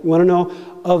way, you want to know,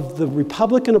 of the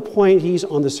Republican appointees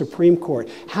on the Supreme Court,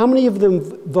 how many of them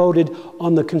voted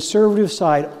on the conservative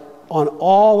side on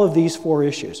all of these four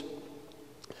issues?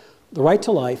 The right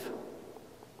to life,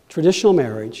 traditional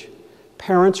marriage,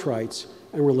 parents' rights,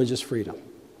 and religious freedom.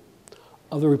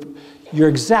 You're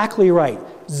exactly right.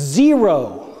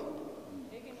 Zero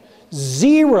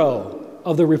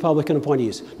of the Republican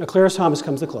appointees. Now, Clarence Thomas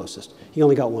comes the closest. He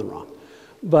only got one wrong.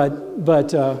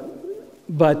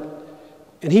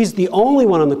 And he's the only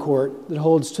one on the court that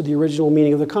holds to the original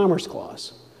meaning of the Commerce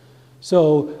Clause.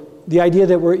 So the idea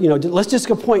that let's just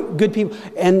appoint good people,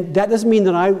 and that doesn't mean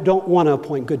that I don't want to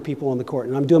appoint good people on the court,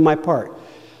 and I'm doing my part.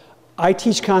 I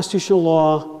teach constitutional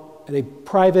law at a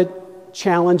private,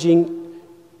 challenging,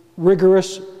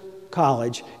 rigorous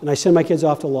college, and I send my kids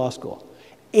off to law school.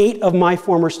 8 of my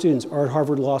former students are at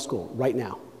Harvard Law School right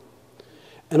now.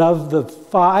 And of the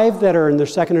 5 that are in their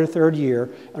second or third year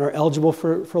and are eligible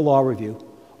for law review,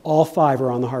 all 5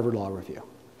 are on the Harvard Law Review.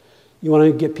 You want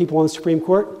to get people on the Supreme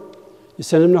Court? You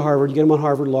send them to Harvard, you get them on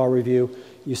Harvard Law Review,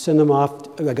 you send them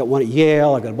off. I got one at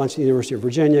Yale, I got a bunch at the University of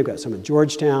Virginia, I've got some at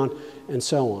Georgetown, and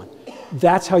so on.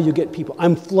 That's how you get people.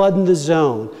 I'm flooding the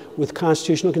zone with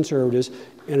constitutional conservatives,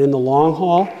 and in the long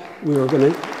haul, we are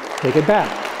going to take it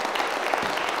back.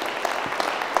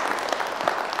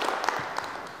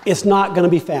 It's not going to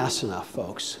be fast enough,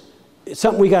 folks. It's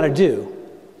something we got to do.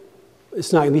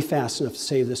 It's not going to be fast enough to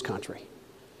save this country.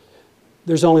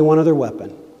 There's only one other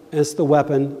weapon, and it's the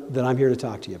weapon that I'm here to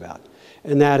talk to you about.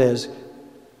 And that is,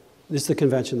 this is the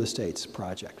Convention of the States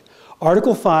project.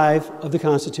 Article 5 of the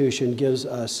Constitution gives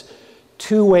us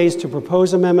 2 ways to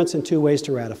propose amendments and 2 ways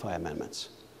to ratify amendments.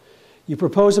 You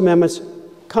propose amendments,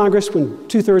 Congress, when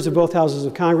 2/3 of both houses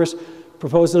of Congress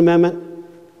propose an amendment,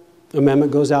 the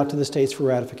amendment goes out to the states for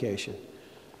ratification.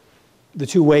 The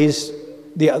 2 ways,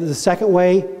 the second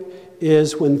way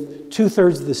is when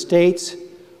 2/3 of the states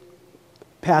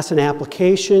pass an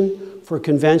application for a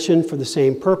convention for the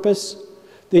same purpose,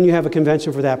 then you have a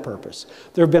convention for that purpose.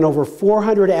 There have been over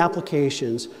 400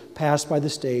 applications passed by the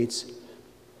states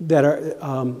that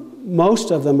are,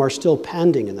 most of them are still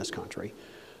pending in this country,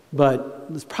 but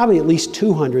there's probably at least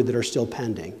 200 that are still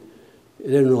pending. It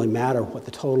doesn't really matter what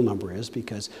the total number is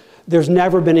because there's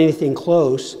never been anything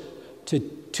close to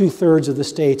 2/3 of the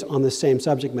states on the same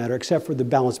subject matter except for the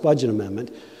balanced budget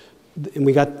amendment. And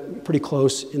we got pretty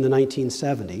close in the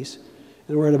 1970s.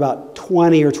 And we're at about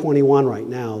 20 or 21 right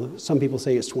now. Some people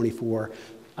say it's 24.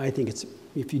 I think it's,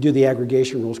 if you do the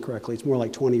aggregation rules correctly, it's more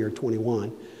like 20 or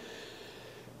 21.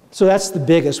 So that's the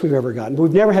biggest we've ever gotten. But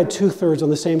we've never had 2/3 on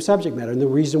the same subject matter. And the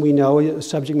reason we know a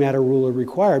subject matter rule is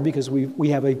required because we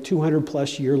have a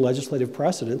 200+ year legislative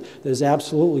precedent that is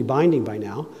absolutely binding by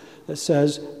now that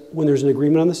says when there's an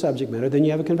agreement on the subject matter, then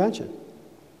you have a convention.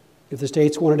 If the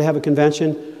states wanted to have a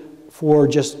convention for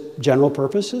just general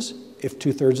purposes, if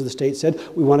 2/3 of the states said,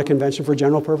 we want a convention for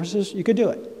general purposes, you could do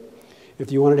it.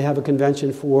 If you wanted to have a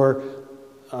convention for,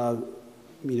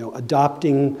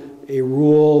 adopting a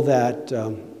rule that,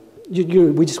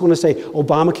 we just want to say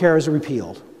Obamacare is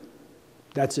repealed.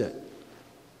 That's it.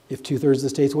 If 2/3 of the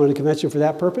states wanted a convention for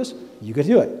that purpose, you could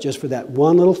do it, just for that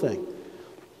one little thing.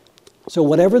 So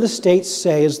whatever the states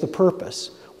say is the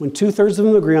purpose, when 2/3 of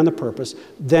them agree on the purpose,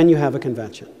 then you have a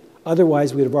convention.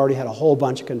 Otherwise, we'd have already had a whole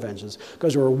bunch of conventions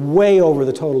because we're way over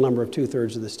the total number of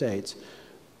 2/3 of the states.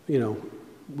 You know,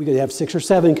 we could have 6 or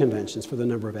 7 conventions for the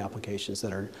number of applications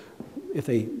that are, if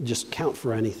they just count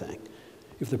for anything,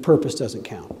 if the purpose doesn't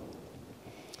count.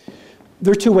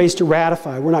 There are 2 ways to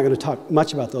ratify. We're not going to talk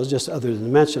much about those, just other than to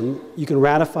mention. You can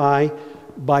ratify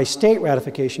by state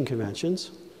ratification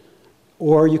conventions,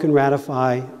 or you can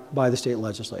ratify by the state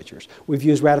legislatures. We've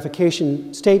used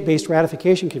state-based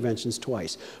ratification conventions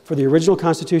twice, for the original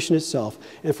Constitution itself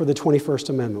and for the 21st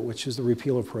Amendment, which is the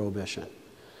repeal of prohibition.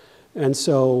 And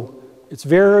so it's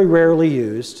very rarely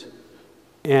used,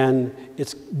 and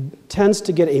it tends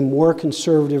to get a more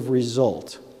conservative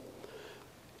result.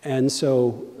 And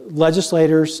so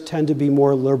legislators tend to be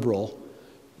more liberal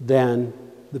than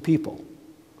the people.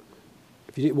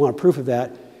 If you want proof of that,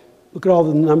 look at all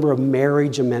the number of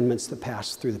marriage amendments that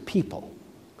pass through the people.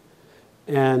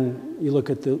 And you look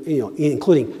at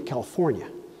including California.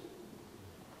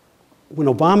 When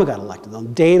Obama got elected, on the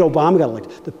day Obama got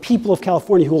elected, the people of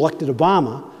California who elected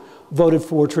Obama voted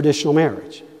for traditional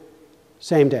marriage.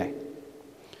 Same day.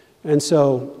 And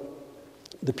so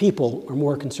the people are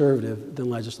more conservative than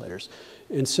legislators.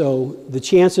 And so the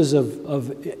chances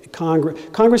of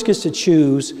Congress gets to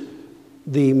choose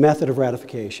the method of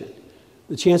ratification.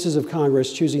 The chances of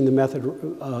Congress choosing the method,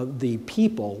 the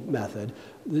people method,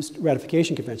 this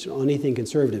ratification convention on anything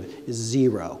conservative is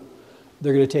 0.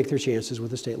 They're going to take their chances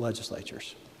with the state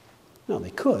legislatures. No,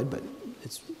 they could, but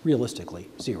it's realistically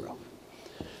 0.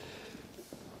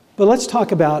 But let's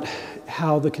talk about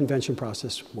how the convention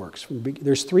process works.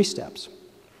 There's 3 steps.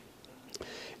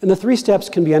 And the 3 steps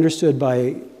can be understood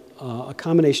by a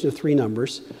combination of 3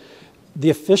 numbers. The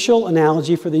official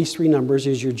analogy for these 3 numbers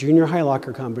is your junior high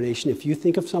locker combination. If you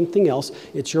think of something else,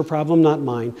 it's your problem, not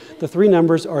mine. The 3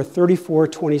 numbers are 34,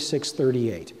 26,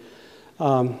 38.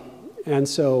 And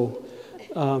so,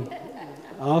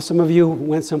 some of you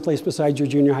went someplace besides your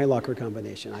junior high locker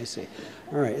combination, I see.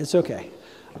 All right, it's okay.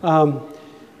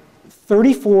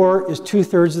 34 is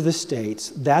 2/3 of the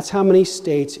states. That's how many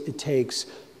states it takes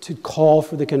to call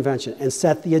for the convention and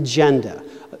set the agenda.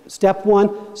 Step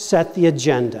 1, set the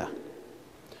agenda.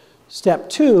 Step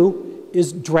 2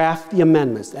 is draft the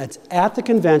amendments. That's at the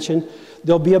convention.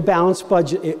 There'll be a balanced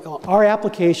budget. Our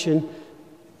application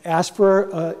asks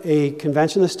for a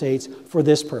convention of the states for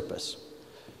this purpose: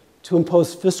 to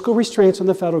impose fiscal restraints on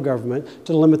the federal government,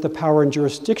 to limit the power and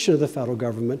jurisdiction of the federal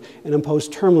government, and impose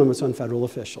term limits on federal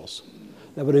officials.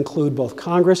 That would include both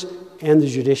Congress and the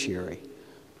judiciary.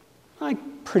 I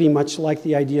pretty much like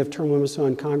the idea of term limits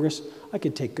on Congress. I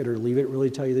could take it or leave it, really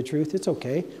tell you the truth. It's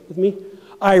okay with me.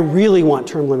 I really want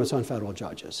term limits on federal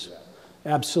judges.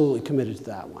 Absolutely committed to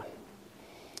that one.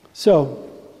 So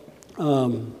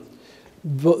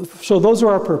those are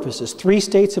our purposes. 3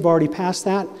 states have already passed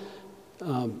that: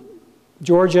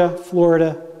 Georgia,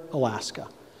 Florida, Alaska.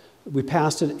 We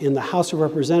passed it in the House of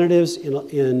Representatives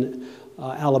in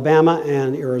Alabama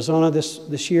and Arizona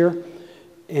this year.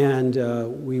 And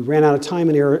we ran out of time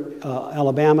in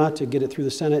Alabama to get it through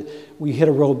the Senate. We hit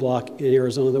a roadblock in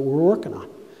Arizona that we're working on.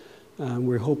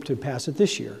 We hope to pass it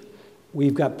this year.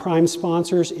 We've got prime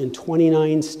sponsors in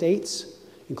 29 states,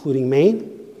 including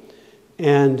Maine.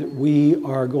 And we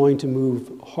are going to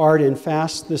move hard and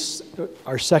fast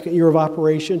our 2nd year of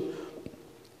operation.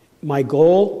 My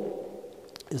goal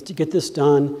is to get this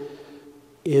done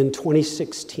in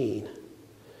 2016.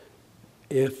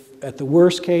 If, at the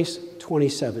worst case,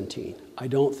 2017. I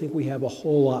don't think we have a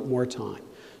whole lot more time.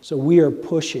 So we are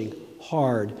pushing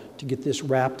hard to get this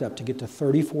wrapped up, to get to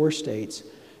 34 states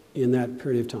in that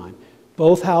period of time.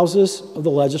 Both houses of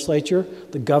the legislature,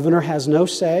 the governor has no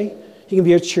say. He can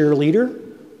be a cheerleader,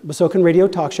 but so can radio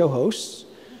talk show hosts,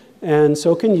 and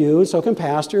so can you, and so can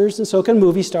pastors, and so can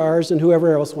movie stars, and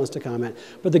whoever else wants to comment.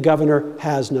 But the governor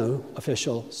has no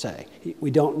official say.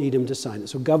 We don't need him to sign it.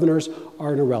 So governors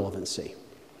are an irrelevancy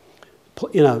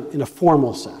in a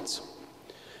formal sense.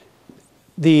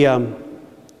 The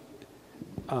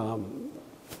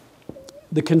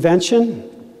convention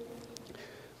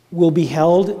will be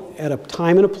held at a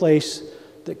time and a place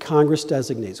that Congress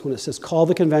designates. When it says call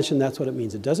the convention, that's what it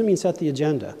means. It doesn't mean set the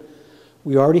agenda.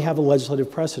 We already have a legislative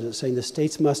precedent saying the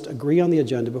states must agree on the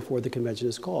agenda before the convention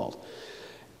is called.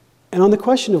 And on the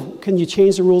question of can you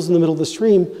change the rules in the middle of the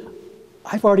stream,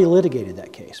 I've already litigated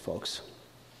that case, folks.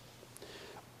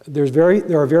 There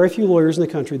are very few lawyers in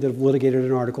the country that have litigated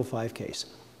an Article 5 case.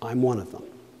 I'm one of them.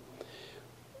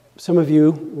 Some of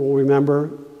you will remember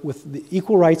with the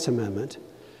Equal Rights Amendment,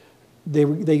 they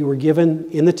were given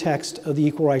in the text of the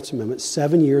Equal Rights Amendment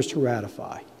 7 years to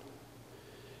ratify.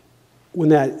 when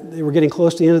they were getting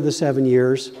close to the end of the 7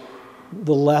 years,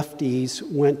 the lefties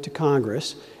went to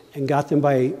Congress and got them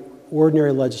by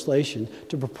ordinary legislation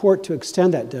to purport to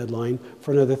extend that deadline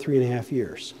for another 3.5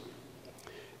 years.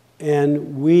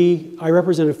 And I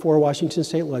represented 4 Washington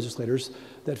state legislators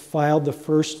that filed the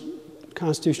first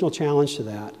constitutional challenge to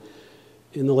that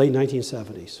in the late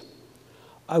 1970s.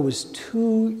 I was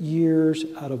 2 years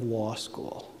out of law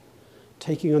school,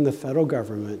 taking on the federal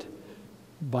government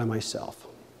by myself.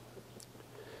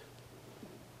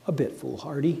 A bit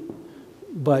foolhardy,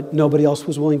 but nobody else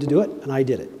was willing to do it, and I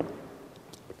did it.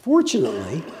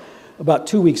 Fortunately, about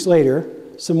 2 weeks later,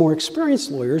 some more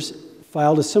experienced lawyers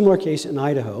filed a similar case in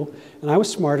Idaho, and I was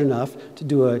smart enough to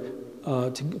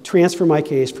to transfer my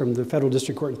case from the federal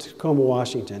district court in Tacoma,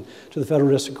 Washington, to the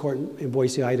federal district court in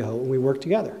Boise, Idaho, and we worked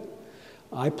together.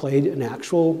 I played an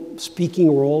actual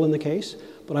speaking role in the case,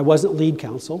 but I wasn't lead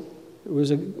counsel. It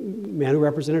was a man who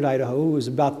represented Idaho, who was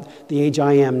about the age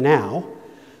I am now,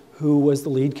 who was the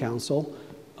lead counsel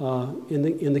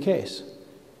in the case,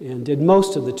 and did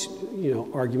most of the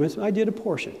arguments. I did a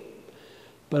portion,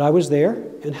 but I was there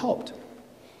and helped.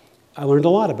 I learned a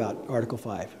lot about Article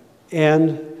 5,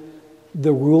 and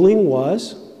the ruling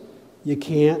was you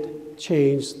can't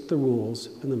change the rules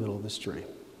in the middle of the stream.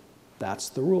 That's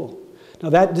the rule. Now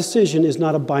that decision is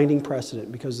not a binding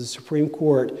precedent because the Supreme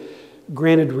Court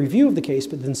granted review of the case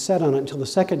but then sat on it until the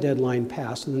second deadline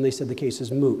passed, and then they said the case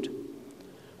is moot.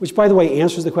 Which, by the way,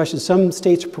 answers the question, some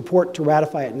states purport to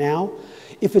ratify it now.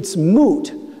 If it's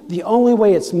moot, the only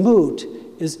way it's moot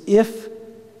is if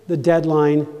the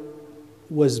deadline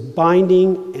was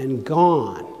binding and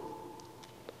gone.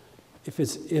 If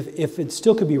it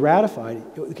still could be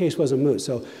ratified, the case wasn't moot.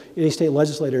 So any state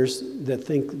legislators that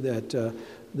think that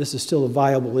this is still a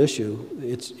viable issue,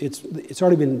 it's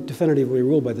already been definitively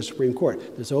ruled by the Supreme Court.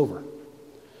 It's over.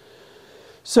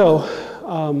 So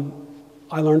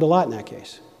I learned a lot in that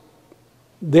case.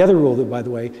 The other rule, that, by the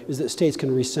way, is that states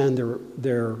can rescind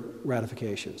their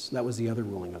ratifications. That was the other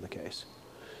ruling of the case.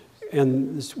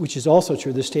 And this, which is also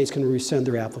true, the states can rescind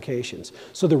their applications.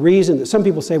 So the reason that some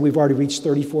people say we've already reached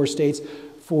 34 states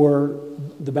for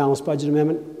the balanced budget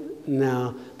amendment,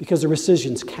 no, because the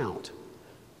rescissions count.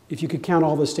 If you could count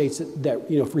all the states that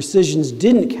if rescissions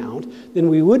didn't count, then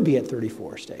we would be at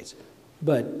 34 states.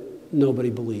 But nobody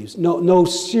believes, no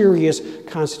serious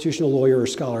constitutional lawyer or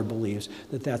scholar believes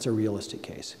that that's a realistic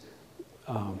case.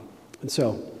 And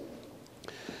so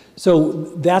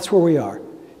that's where we are.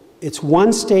 It's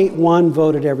one state, one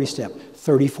vote at every step.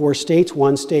 34 states,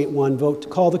 one state, one vote to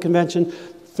call the convention.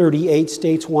 38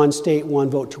 states, one state,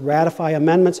 one vote to ratify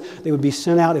amendments. They would be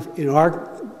sent out, if in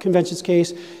our convention's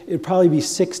case, it would probably be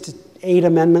 6 to 8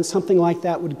 amendments, something like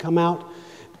that would come out.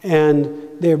 And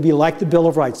they would be like the Bill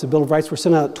of Rights. The Bill of Rights were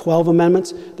sent out 12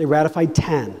 amendments. They ratified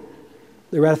 10.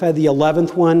 They ratified the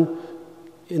 11th one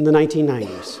in the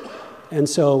 1990s. And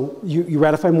so you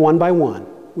ratify them one by one.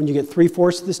 When you get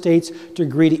 3/4 of the states to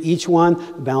agree to each one,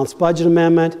 the balanced budget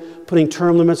amendment, putting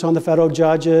term limits on the federal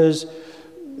judges,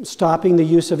 stopping the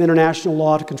use of international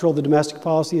law to control the domestic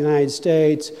policy of the United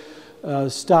States,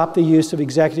 stop the use of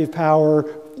executive power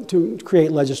to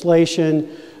create legislation,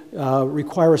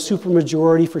 require a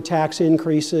supermajority for tax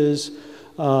increases,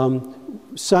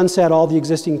 sunset all the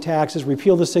existing taxes,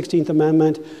 repeal the 16th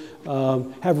Amendment,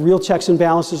 have real checks and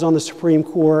balances on the Supreme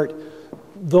Court.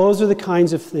 Those are the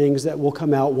kinds of things that will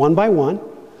come out one by one,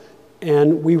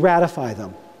 and we ratify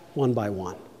them one by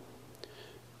one.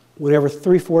 Whenever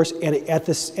 3/4, and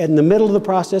in the middle of the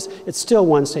process, it's still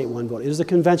one state, one vote. It is a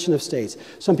convention of states.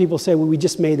 Some people say, well, we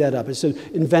just made that up. It's an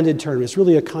invented term. It's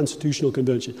really a constitutional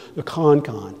convention, a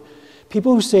con.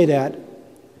 People who say that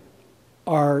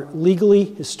are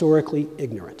legally, historically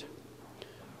ignorant.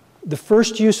 The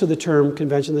first use of the term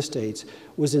Convention of the States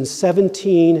was in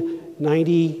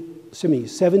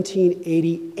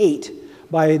 1788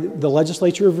 by the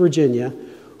legislature of Virginia,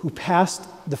 who passed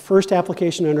the first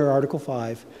application under Article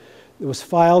 5. It was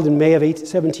filed in May of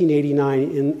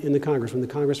 1789 in the Congress, when the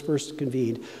Congress first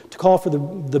convened, to call for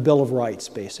the Bill of Rights,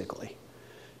 basically.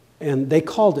 And they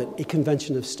called it a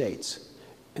Convention of States.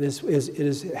 And it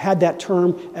has had that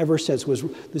term ever since.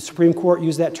 The Supreme Court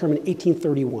used that term in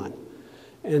 1831.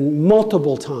 And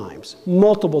multiple times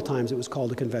it was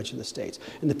called a Convention of the States.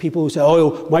 And the people who say,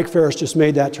 oh, Mike Farris just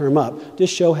made that term up,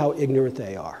 just show how ignorant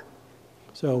they are.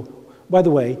 So, by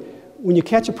the way, when you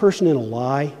catch a person in a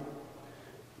lie,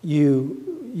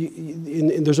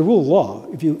 and there's a rule of law.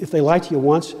 If they lie to you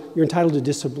once, you're entitled to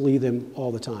disbelieve them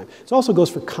all the time. It also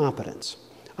goes for competence.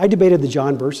 I debated the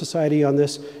John Birch Society on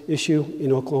this issue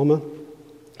in Oklahoma.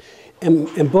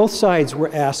 And both sides were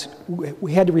asked,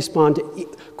 we had to respond to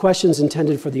questions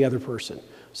intended for the other person.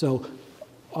 So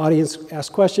Audience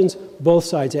asked questions, both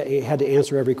sides had to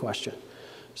answer every question.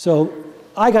 So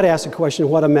I got asked a question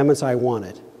of what amendments I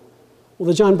wanted. Well,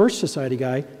 the John Birch Society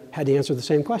guy had to answer the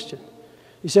same question.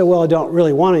 He said, well, I don't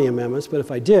really want any amendments, but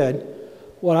if I did,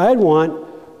 what I'd want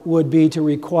would be to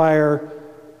require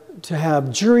to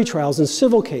have jury trials in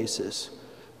civil cases,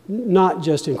 not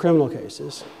just in criminal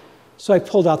cases. So I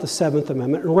pulled out the 7th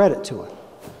Amendment and read it to him.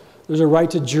 There's a right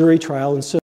to jury trial in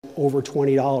civil over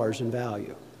 $20 in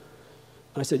value.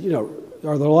 I said, you know,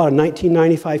 are there a lot of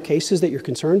 1995 cases that you're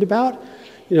concerned about?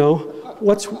 You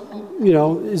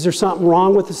know, is there something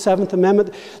wrong with the 7th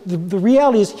Amendment? The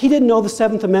reality is he didn't know the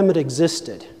 7th Amendment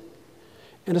existed.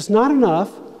 And it's not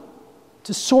enough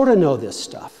to sort of know this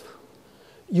stuff.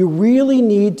 You really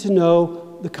need to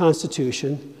know the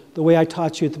Constitution the way I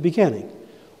taught you at the beginning.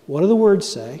 What do the words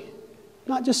say?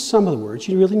 Not just some of the words.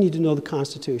 You really need to know the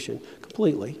Constitution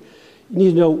completely. You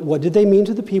need to know what did they mean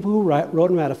to the people who wrote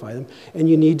and ratified them, and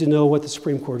you need to know what the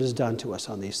Supreme Court has done to us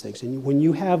on these things. And when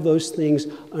you have those things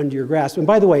under your grasp, and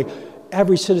by the way,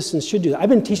 every citizen should do that. I've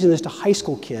been teaching this to high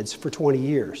school kids for 20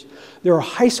 years. There are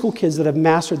high school kids that have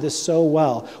mastered this so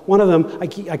well. One of them, I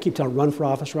keep telling, run for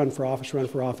office, run for office, run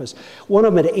for office. One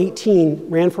of them at 18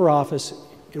 ran for office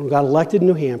and got elected in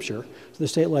New Hampshire to the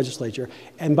state legislature,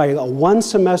 and by a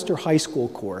one-semester high school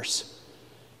course,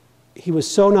 he was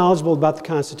so knowledgeable about the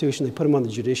Constitution, they put him on the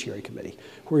Judiciary Committee,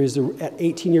 where he was at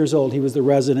 18 years old, he was the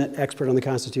resident expert on the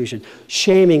Constitution,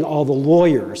 shaming all the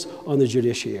lawyers on the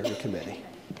Judiciary Committee.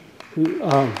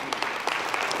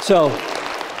 So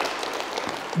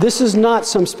this is not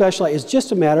some special, it's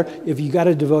just a matter if you got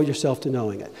to devote yourself to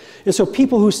knowing it. And so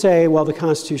people who say, well, the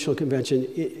Constitutional Convention,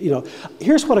 you know,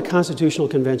 here's what a Constitutional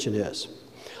Convention is.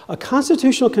 A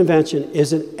Constitutional Convention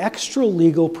is an extra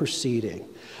legal proceeding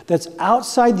that's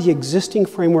outside the existing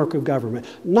framework of government,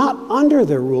 not under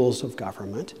the rules of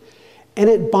government, and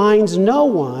it binds no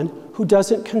one who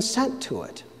doesn't consent to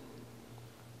it.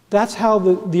 That's how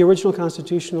the original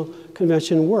Constitutional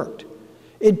Convention worked.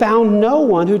 It bound no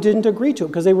one who didn't agree to it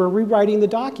because they were rewriting the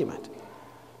document.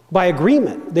 By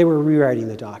agreement, they were rewriting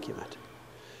the document.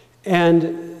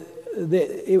 And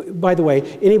by the way,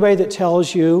 anybody that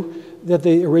tells you that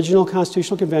the original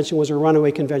Constitutional Convention was a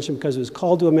runaway convention because it was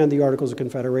called to amend the Articles of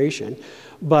Confederation,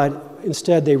 but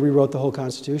instead they rewrote the whole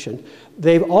Constitution,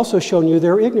 they've also shown you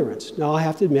their ignorance. Now, I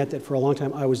have to admit that for a long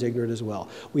time I was ignorant as well.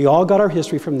 We all got our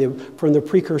history from the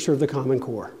precursor of the Common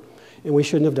Core, and we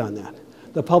shouldn't have done that.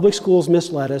 The public schools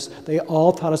misled us. They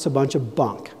all taught us a bunch of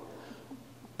bunk.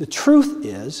 The truth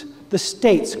is, the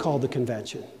states called the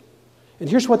convention. And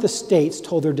here's what the states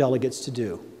told their delegates to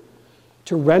do: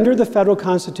 to render the federal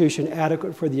Constitution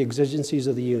adequate for the exigencies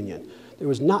of the Union. There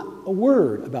was not a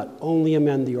word about only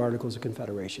amend the Articles of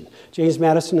Confederation. James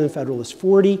Madison in Federalist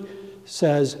 40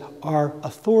 says, our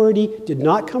authority did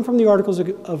not come from the Articles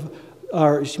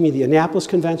the Annapolis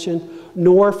Convention,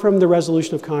 nor from the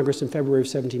resolution of Congress in February of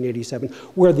 1787,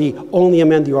 where the only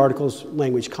amend the Articles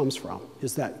language comes from,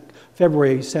 is that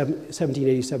February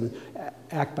 1787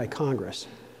 act by Congress.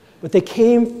 But they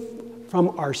came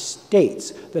from our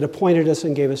states that appointed us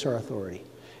and gave us our authority.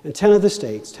 And 10 of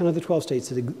the 12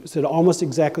 states said almost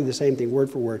exactly the same thing, word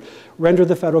for word: render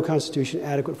the federal Constitution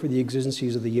adequate for the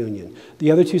exigencies of the Union. The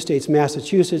other 2 states,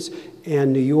 Massachusetts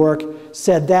and New York,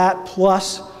 said that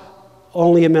plus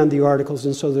only amend the Articles.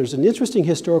 And so there's an interesting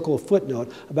historical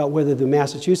footnote about whether the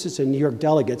Massachusetts and New York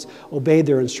delegates obeyed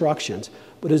their instructions,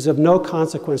 but is of no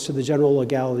consequence to the general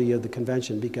legality of the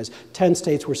convention, because 10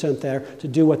 states were sent there to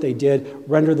do what they did: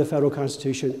 render the federal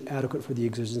Constitution adequate for the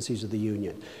exigencies of the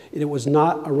Union. It was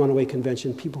not a runaway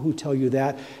convention. People who tell you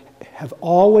that have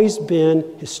always been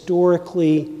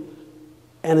historically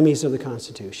enemies of the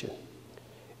Constitution.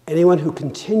 Anyone who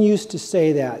continues to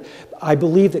say that, I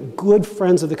believe that good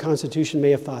friends of the Constitution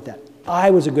may have thought that. I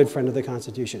was a good friend of the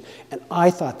Constitution, and I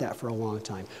thought that for a long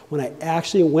time. When I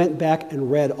actually went back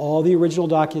and read all the original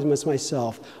documents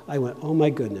myself, I went, oh my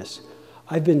goodness,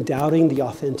 I've been doubting the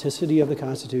authenticity of the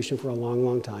Constitution for a long,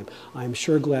 long time. I'm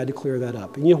sure glad to clear that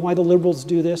up. And you know why the liberals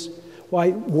do this? Why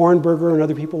Warren Burger and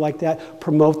other people like that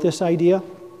promote this idea?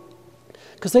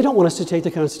 Because they don't want us to take the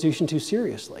Constitution too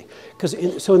seriously.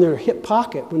 So in their hip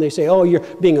pocket, when they say, oh, you're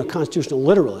being a constitutional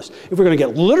literalist, if we're going to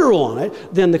get literal on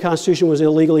it, then the Constitution was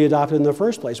illegally adopted in the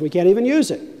first place. We can't even use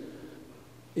it.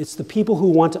 It's the people who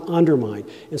want to undermine.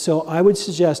 And so I would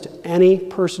suggest to any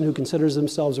person who considers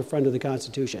themselves a friend of the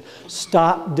Constitution,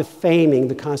 stop defaming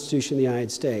the Constitution of the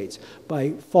United States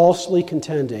by falsely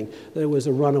contending that it was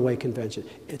a runaway convention.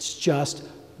 It's just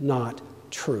not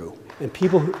true. And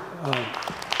people who...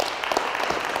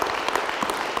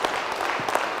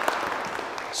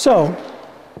 So,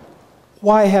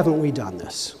 why haven't we done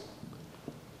this?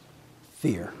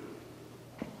 Fear.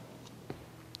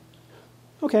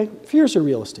 Okay, fear is a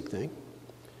realistic thing.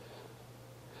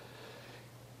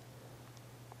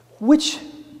 Which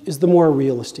is the more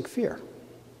realistic fear?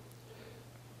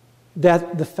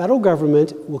 That the federal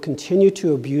government will continue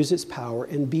to abuse its power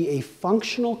and be a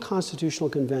functional constitutional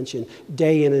convention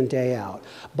day in and day out.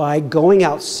 By going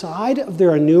outside of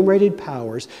their enumerated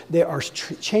powers, they are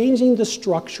changing the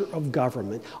structure of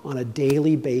government on a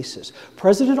daily basis.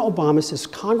 President Obama says,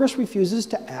 Congress refuses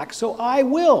to act, so I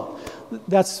will.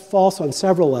 That's false on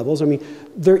several levels. I mean,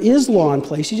 there is law in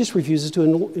place, he just refuses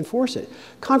to enforce it.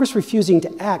 Congress refusing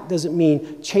to act doesn't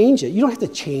mean change it. You don't have to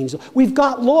change. We've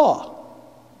got law.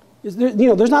 There's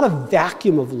not a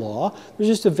vacuum of law. There's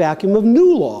just a vacuum of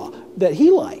new law that he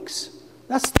likes.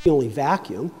 That's the only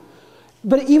vacuum.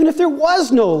 But even if there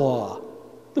was no law,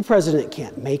 the president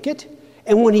can't make it.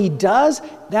 And when he does,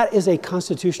 that is a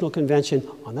constitutional convention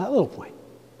on that little point.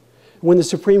 When the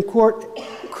Supreme Court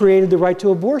created the right to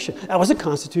abortion, that was a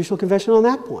constitutional convention on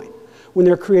that point. When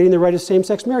they're creating the right of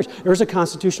same-sex marriage, there's a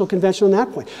constitutional convention on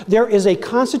that point. There is a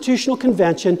constitutional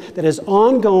convention that is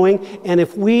ongoing, and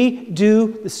if we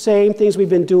do the same things we've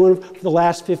been doing for the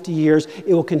last 50 years,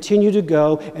 it will continue to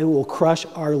go and it will crush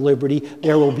our liberty.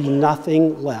 There will be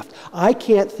nothing left. I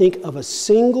can't think of a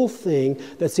single thing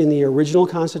that's in the original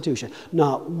Constitution,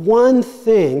 not one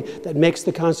thing that makes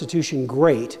the Constitution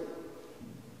great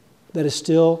that is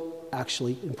still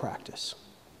actually in practice.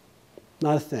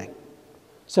 Not a thing.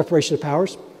 Separation of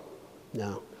powers?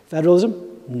 No.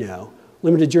 Federalism? No.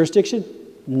 Limited jurisdiction?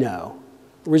 No.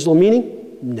 Original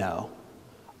meaning? No.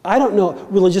 I don't know.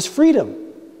 Religious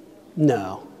freedom?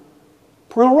 No.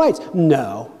 Parental rights?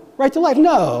 No. Right to life?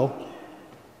 No.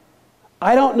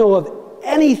 I don't know of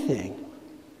anything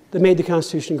that made the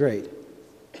Constitution great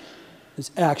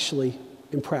that's actually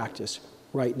in practice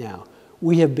right now.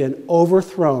 We have been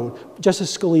overthrown.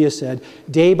 Justice Scalia said,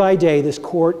 day by day, this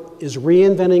court is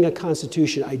reinventing a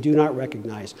constitution I do not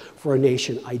recognize for a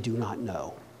nation I do not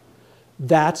know.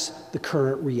 That's the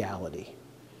current reality.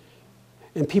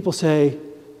 And people say,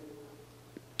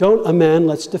 don't amend,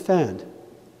 let's defend.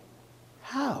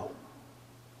 How?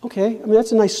 Okay, I mean,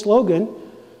 that's a nice slogan.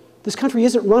 This country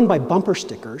isn't run by bumper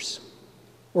stickers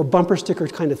or bumper sticker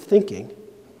kind of thinking.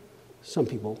 Some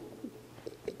people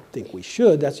think we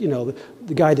should. That's,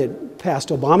 the guy that passed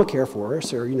Obamacare for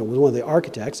us, or, was one of the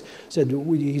architects, said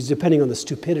he's depending on the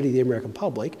stupidity of the American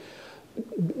public.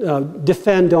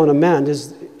 Defend, don't amend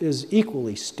is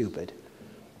equally stupid.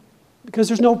 Because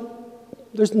there's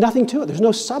nothing to it. There's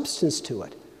no substance to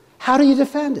it. How do you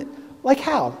defend it? Like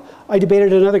how? I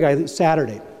debated another guy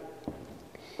Saturday.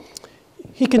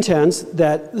 He contends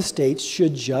that the states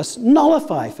should just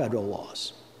nullify federal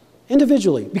laws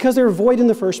individually because they were void in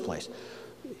the first place.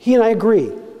 He and I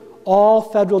agree. All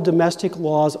federal domestic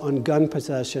laws on gun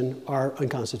possession are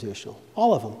unconstitutional.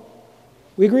 All of them.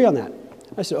 We agree on that.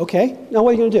 I said, okay, now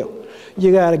what are you going to do?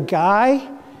 You got a guy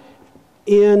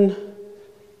in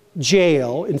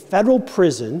jail, in federal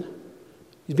prison.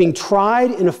 He's being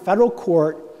tried in a federal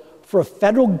court for a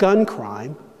federal gun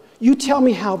crime. You tell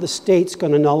me how the state's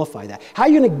going to nullify that. How are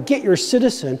you going to get your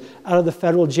citizen out of the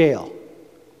federal jail?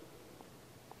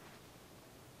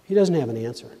 He doesn't have an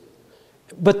answer.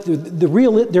 But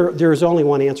there is only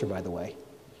one answer, by the way.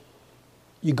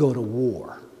 You go to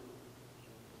war.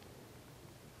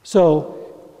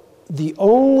 So the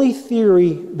only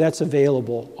theory that's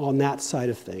available on that side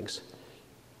of things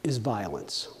is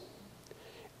violence.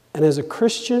 And as a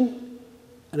Christian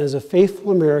and as a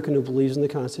faithful American who believes in the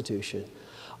Constitution,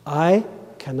 I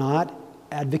cannot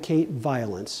advocate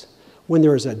violence when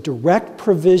there is a direct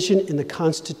provision in the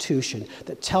Constitution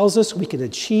that tells us we can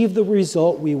achieve the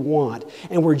result we want,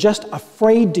 and we're just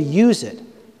afraid to use it.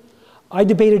 I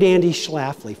debated Andy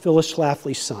Schlafly, Phyllis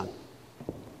Schlafly's son.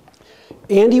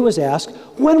 Andy was asked,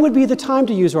 when would be the time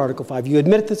to use Article 5? You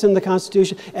admit that's in the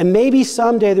Constitution, and maybe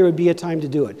someday there would be a time to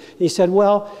do it. And he said,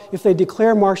 well, if they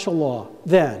declare martial law,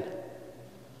 then.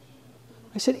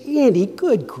 I said, Andy,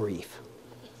 good grief.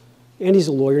 Andy's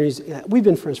a lawyer, and we've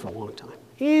been friends for a long time.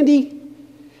 Andy,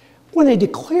 when they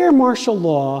declare martial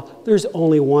law, there's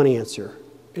only one answer.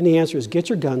 And the answer is, get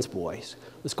your guns, boys.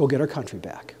 Let's go get our country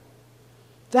back.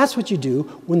 That's what you do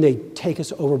when they take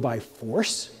us over by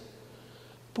force.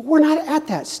 But we're not at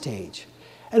that stage.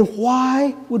 And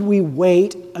why would we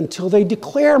wait until they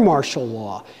declare martial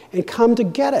law and come to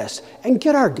get us and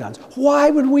get our guns?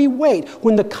 Why would we wait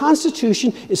when the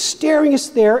Constitution is staring us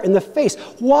there in the face?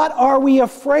 What are we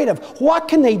afraid of? What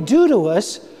can they do to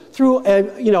us through,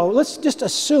 let's just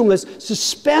assume, let's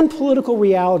suspend political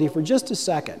reality for just a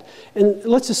second. And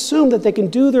let's assume that they can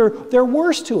do their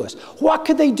worst to us. What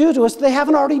could they do to us that they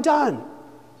haven't already done?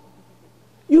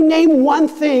 You name one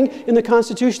thing in the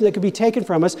Constitution that could be taken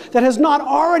from us that has not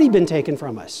already been taken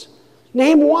from us.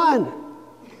 Name one.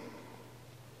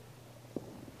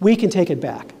 We can take it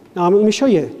back. Now, let me show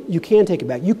you, you can take it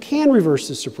back. You can reverse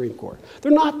the Supreme Court. They're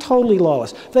not totally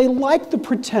lawless. They like the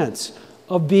pretense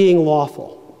of being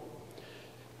lawful.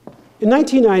 In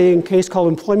 1990, in a case called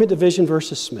Employment Division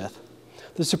versus Smith,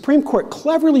 the Supreme Court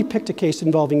cleverly picked a case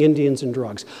involving Indians and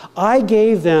drugs. I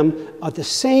gave them, at the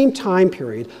same time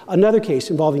period, another case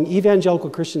involving evangelical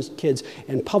Christian kids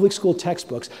and public school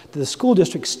textbooks that the school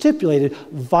district stipulated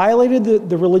violated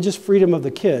the religious freedom of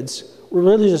the kids,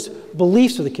 religious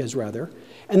beliefs of the kids, rather,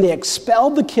 and they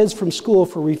expelled the kids from school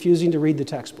for refusing to read the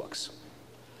textbooks.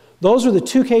 Those are the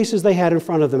two cases they had in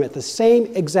front of them at the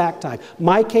same exact time.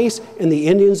 My case and the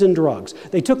Indians and drugs.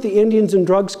 They took the Indians and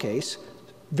drugs case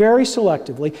very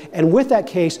selectively, and with that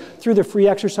case, threw the free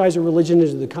exercise of religion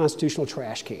into the constitutional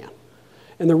trash can.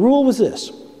 And the rule was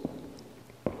this: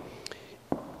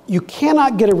 you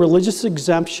cannot get a religious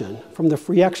exemption from the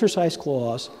free exercise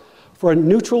clause for a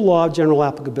neutral law of general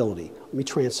applicability. Let me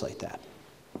translate that.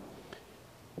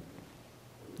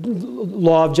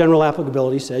 Law of general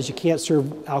applicability says you can't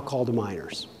serve alcohol to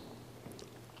minors.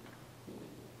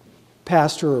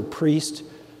 Pastor or priest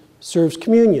serves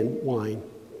communion wine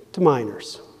to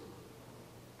minors.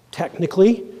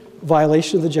 Technically,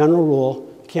 violation of the general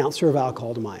rule, you can't serve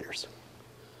alcohol to minors.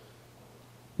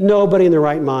 Nobody in their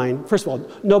right mind, first of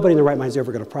all, nobody in their right mind is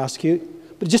ever going to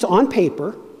prosecute, but just on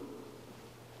paper,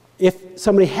 if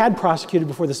somebody had prosecuted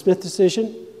before the Smith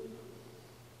decision,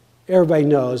 everybody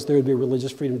knows there would be a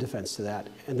religious freedom defense to that,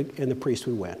 and the priest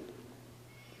would win.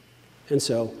 And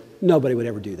so nobody would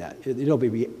ever do that. Nobody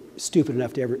would be stupid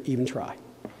enough to ever even try.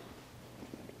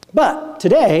 But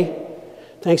today,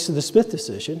 thanks to the Smith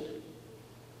decision,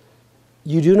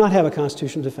 you do not have a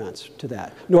constitutional defense to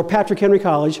that. Nor Patrick Henry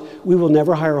College, we will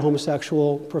never hire a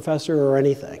homosexual professor or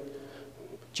anything.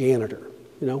 Janitor,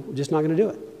 we're just not going to do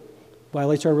it.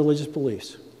 Violates our religious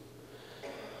beliefs.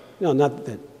 Not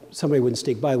that somebody wouldn't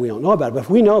sneak by, we don't know about it, but if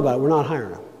we know about it, we're not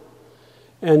hiring them.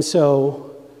 And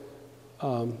so,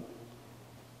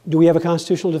 do we have a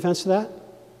constitutional defense to that?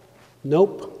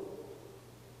 Nope.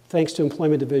 Thanks to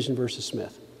Employment Division versus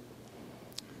Smith.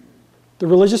 The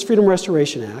Religious Freedom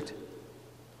Restoration Act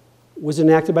was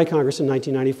enacted by Congress in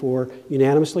 1994,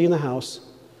 unanimously in the House,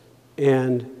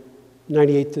 and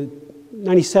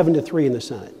 97-3 in the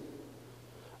Senate.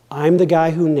 I'm the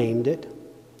guy who named it.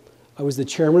 I was the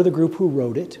chairman of the group who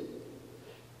wrote it,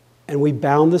 and we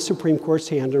bound the Supreme Court's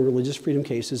hand on religious freedom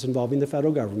cases involving the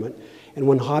federal government. And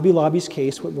when Hobby Lobby's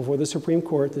case went before the Supreme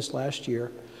Court this last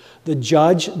year, the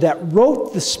judge that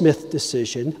wrote the Smith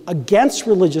decision against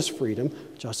religious freedom,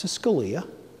 Justice Scalia,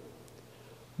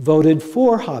 voted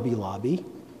for Hobby Lobby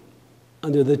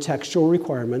under the textual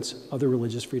requirements of the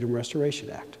Religious Freedom Restoration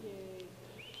Act.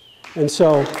 And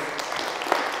so,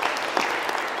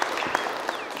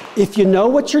 if you know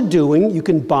what you're doing, you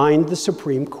can bind the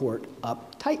Supreme Court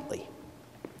up tightly.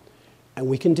 And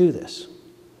we can do this.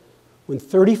 When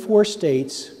 34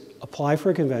 states apply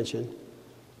for a convention,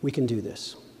 we can do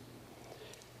this.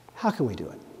 How can we do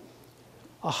it?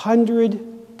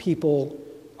 100 people,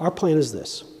 our plan is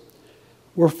this.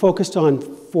 We're focused on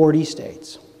 40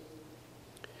 states.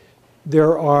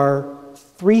 There are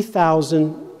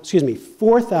 4,000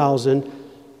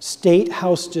 state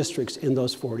house districts in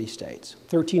those 40 states,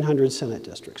 1,300 Senate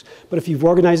districts. But if you've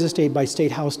organized a state by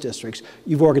state house districts,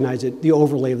 you've organized it, the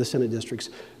overlay of the Senate districts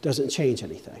doesn't change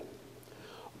anything.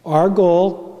 Our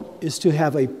goal is to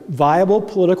have a viable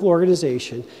political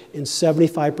organization in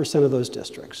 75% of those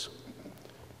districts.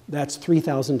 That's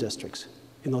 3,000 districts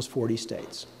in those 40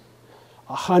 states.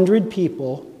 100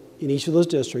 people in each of those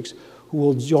districts who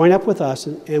will join up with us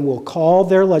and will call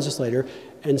their legislator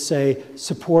and say,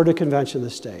 support a convention of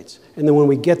the states. And then when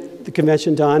we get the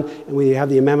convention done and we have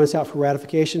the amendments out for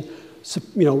ratification,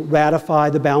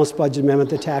 ratify the balanced budget amendment,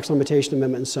 the tax limitation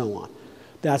amendment, and so on.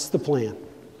 That's the plan.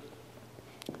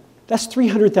 That's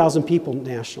 300,000 people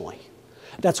nationally.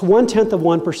 That's 1/10 of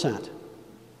 1%.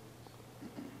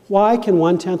 Why can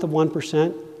 1/10 of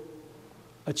 1%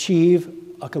 achieve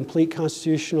a complete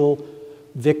constitutional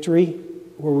victory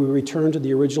where we return to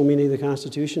the original meaning of the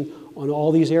Constitution on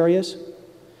all these areas?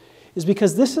 Is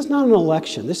because this is not an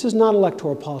election. This is not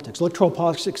electoral politics. Electoral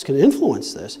politics can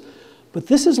influence this, but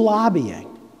this is lobbying.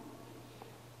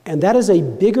 And that is a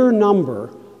bigger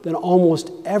number than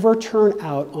almost ever turn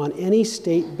out on any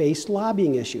state-based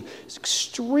lobbying issue. It's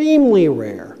extremely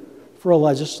rare for a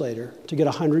legislator to get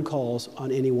 100 calls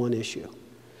on any one issue.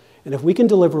 And if we can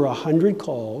deliver 100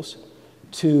 calls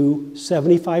to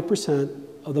 75%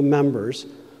 of the members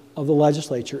of the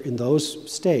legislature in those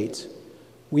states,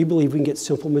 We believe we can get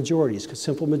simple majorities, because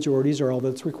simple majorities are all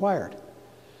that's required.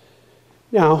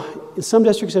 Now, in some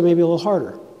districts, it may be a little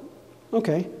harder.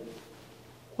 Okay,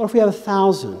 what if we have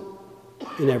 1,000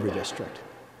 in every district?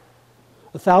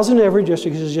 1,000 in every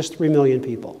district is just 3 million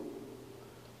people.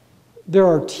 There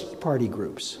are Tea Party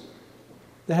groups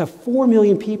that have 4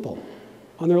 million people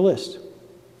on their list.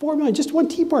 4 million, just one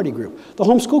Tea Party group. The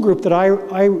homeschool group that I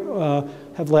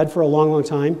have led for a long, long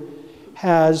time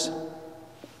has,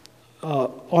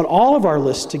 on all of our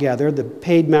lists together, the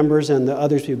paid members and the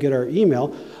others who get our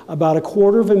email, about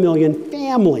 250,000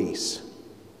 families.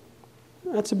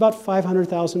 That's about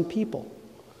 500,000 people.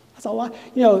 That's a lot.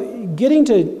 You know, getting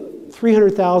to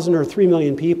 300,000 or 3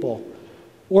 million people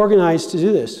organized to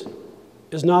do this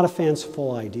is not a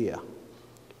fanciful idea.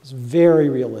 It's very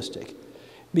realistic,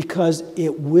 because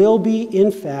it will be,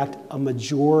 in fact, a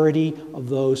majority of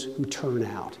those who turn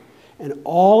out. And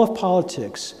all of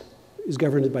politics is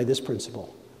governed by this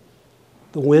principle.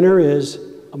 The winner is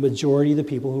a majority of the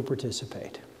people who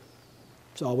participate.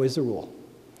 It's always the rule.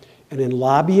 And in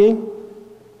lobbying,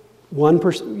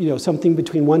 1%, something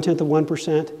between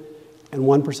 1/10 and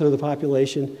 1% of the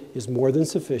population is more than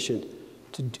sufficient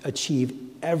to achieve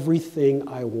everything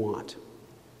I want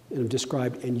and have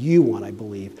described, and you want, I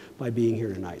believe, by being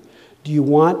here tonight. Do you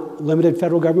want limited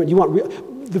federal government? Do you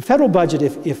want the federal budget?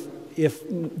 If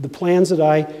the plans that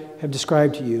I have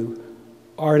described to you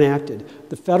are enacted,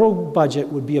 the federal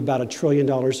budget would be about $1 trillion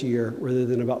a year rather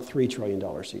than about $3 trillion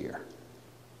a year.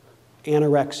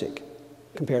 Anorexic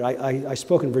compared. I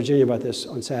spoke in Virginia about this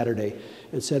on Saturday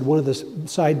and said one of the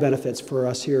side benefits for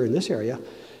us here in this area,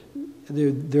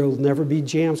 there'll never be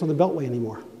jams on the Beltway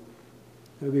anymore.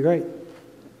 It would be great.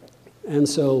 And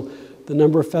so the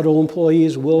number of federal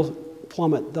employees will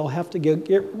plummet. They'll have to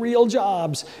get real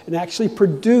jobs and actually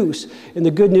produce. And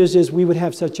the good news is we would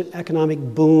have such an economic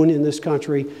boon in this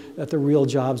country that the real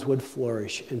jobs would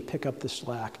flourish and pick up the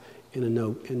slack in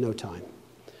no time.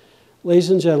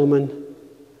 Ladies and gentlemen,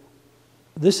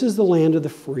 this is the land of the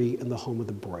free and the home of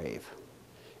the brave.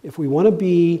 If we want to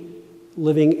be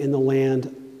living in the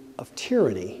land of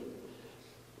tyranny,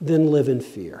 then live in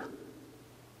fear.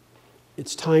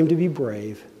 It's time to be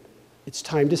brave. It's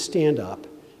time to stand up.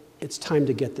 It's time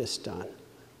to get this done.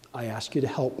 I ask you to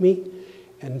help me,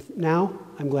 and now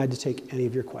I'm glad to take any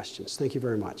of your questions. Thank you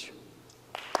very much.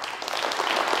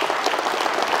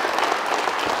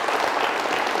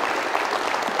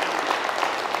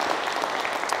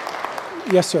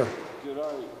 Yes, sir. Did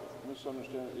I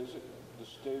misunderstand? Is it the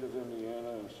state of Indiana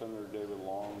and Senator David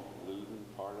Long leading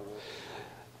part of it?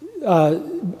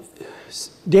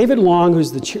 David Long,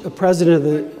 who's the president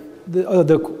of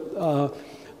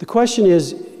the question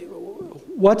is,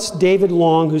 what's David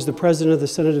Long, who's the president of the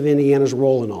Senate of Indiana's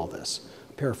role in all this?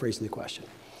 I'm paraphrasing the question.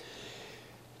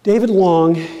 David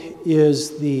Long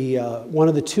is one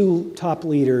of the two top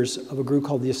leaders of a group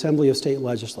called the Assembly of State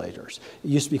Legislators. It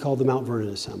used to be called the Mount Vernon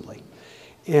Assembly.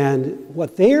 And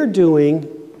what they're doing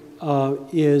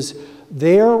is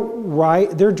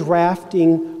they're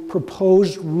drafting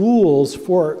proposed rules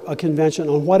for a convention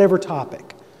on whatever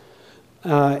topic.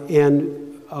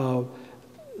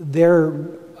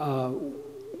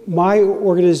 My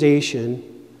organization,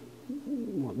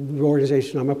 the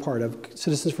organization I'm a part of,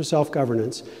 Citizens for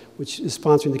Self-Governance, which is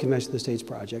sponsoring the Convention of the States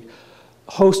Project,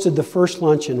 hosted the first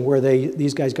luncheon where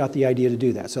these guys got the idea to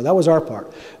do that. So that was our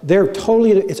part.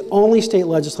 It's only state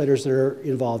legislators that are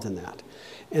involved in that.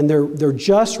 And they're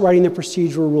just writing the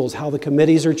procedural rules, how the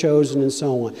committees are chosen and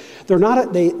so on.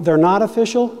 They're not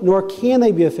official, nor can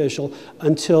they be official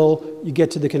until you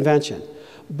get to the convention.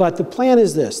 But the plan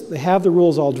is this: they have the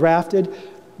rules all drafted.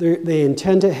 They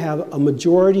intend to have a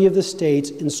majority of the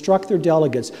states instruct their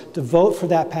delegates to vote for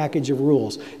that package of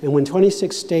rules. And when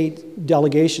 26 state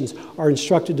delegations are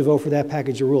instructed to vote for that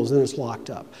package of rules, then it's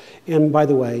locked up. And by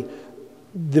the way,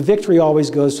 the victory always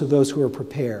goes to those who are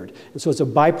prepared. And so it's a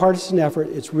bipartisan effort.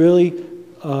 It's really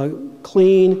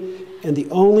clean. And the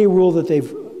only rule that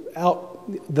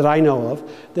that I know of,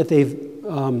 that they've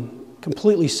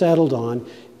completely settled on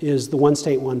is the one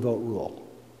state, one vote rule.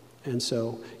 And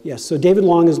so, yes, so David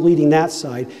Long is leading that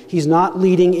side. He's not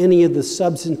leading any of the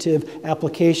substantive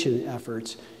application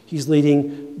efforts. He's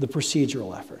leading the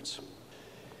procedural efforts.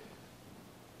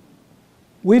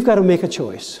 We've got to make a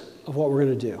choice of what we're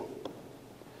going to do.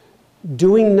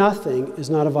 Doing nothing is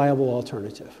not a viable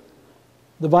alternative.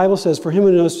 The Bible says, for him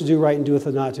who knows to do right and doeth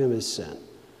it not to him is sin.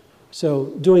 So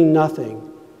doing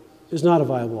nothing is not a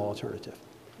viable alternative.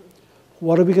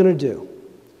 What are we going to do?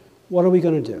 What are we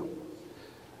going to do?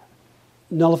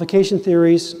 Nullification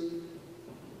theories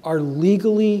are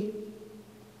legally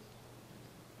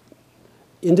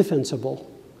indefensible,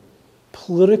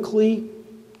 politically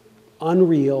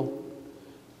unreal,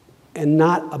 and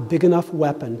not a big enough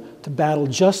weapon to battle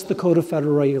just the Code of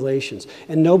Federal Regulations.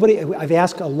 And nobody, I've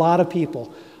asked a lot of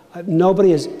people,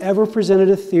 nobody has ever presented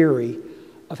a theory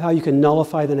of how you can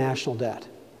nullify the national debt.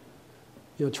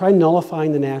 You know, try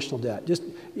nullifying the national debt, just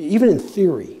even in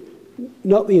theory.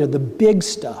 No, you know, the big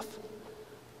stuff,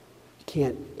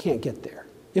 you can't get there.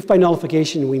 If by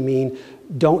nullification we mean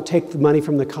don't take the money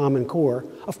from the Common Core,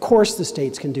 of course the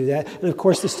states can do that, and of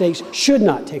course the states should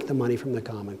not take the money from the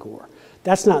Common Core.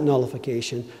 That's not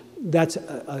nullification. That's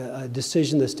a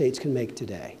decision the states can make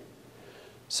today.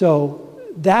 So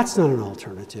that's not an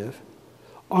alternative.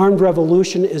 Armed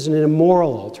revolution is an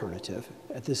immoral alternative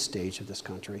at this stage of this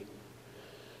country.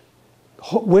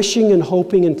 Wishing and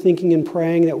hoping and thinking and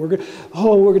praying that we're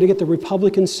going to get the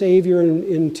Republican savior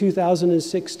in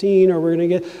 2016, or we're going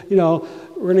to get, we're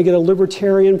going to get a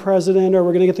libertarian president, or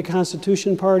we're going to get the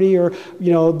Constitution Party, or,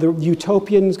 the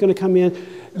utopian is going to come in.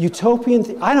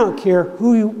 I don't care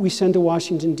who we send to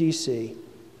Washington, D.C.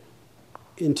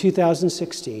 in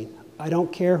 2016. I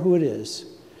don't care who it is.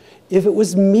 If it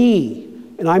was me,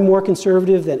 and I'm more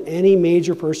conservative than any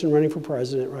major person running for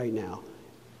president right now,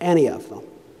 any of them,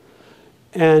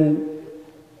 and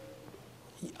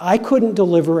I couldn't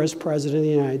deliver as president of the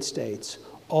United States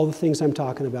all the things I'm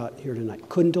talking about here tonight.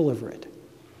 Couldn't deliver it.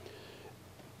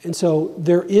 And so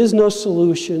there is no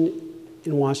solution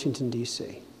in Washington,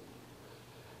 D.C.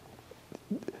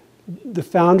 The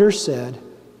founders said,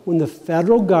 when the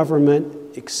federal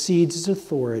government exceeds its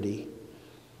authority,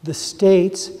 the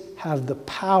states have the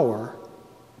power,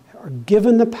 are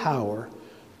given the power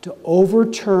to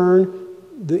overturn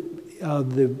the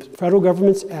federal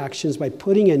government's actions by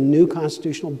putting in new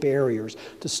constitutional barriers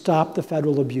to stop the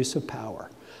federal abuse of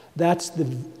power. That's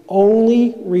the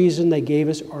only reason they gave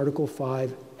us Article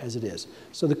 5 as it is.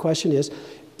 So the question is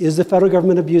the federal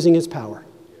government abusing its power?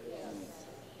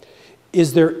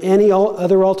 Is there any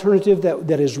other alternative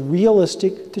that is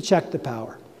realistic to check the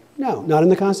power? No, not in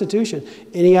the Constitution.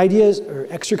 Any ideas are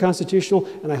extra-constitutional,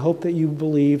 and I hope that you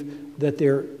believe that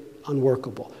they're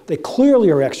unworkable. They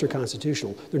clearly are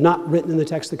extra-constitutional. They're not written in the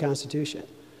text of the Constitution.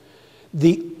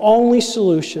 The only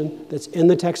solution that's in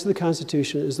the text of the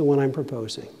Constitution is the one I'm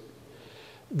proposing.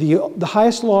 The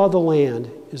highest law of the land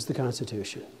is the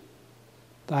Constitution.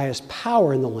 The highest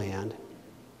power in the land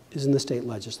is in the state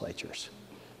legislatures,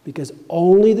 because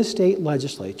only the state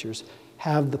legislatures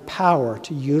have the power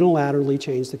to unilaterally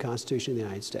change the Constitution of the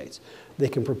United States. They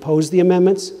can propose the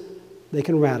amendments, they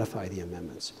can ratify the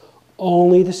amendments.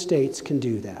 Only the states can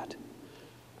do that.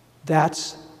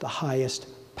 That's the highest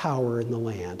power in the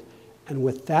land. And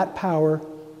with that power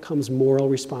comes moral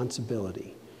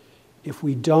responsibility. If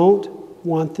we don't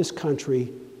want this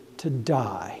country to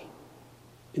die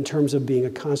in terms of being a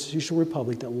constitutional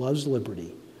republic that loves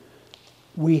liberty,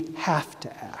 we have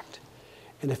to act.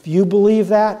 And if you believe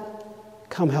that,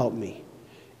 come help me.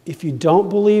 If you don't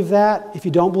believe that, if you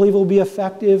don't believe it will be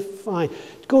effective, fine.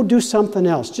 Go do something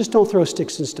else. Just don't throw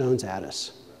sticks and stones at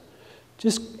us.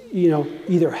 Just,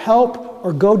 either help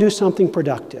or go do something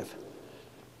productive.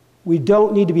 We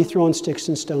don't need to be throwing sticks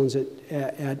and stones at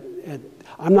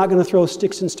I'm not going to throw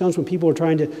sticks and stones when people are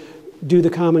trying to do the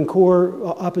Common Core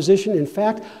opposition. In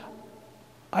fact,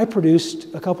 I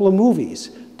produced a couple of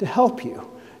movies to help you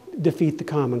defeat the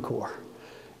Common Core.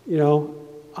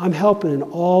 I'm helping in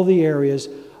all the areas.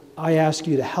 I ask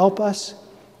you to help us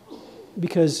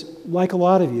because, like a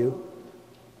lot of you,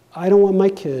 I don't want my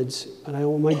kids, and I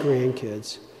don't want my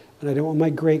grandkids, and I don't want my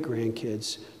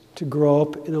great-grandkids to grow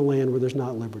up in a land where there's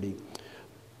not liberty.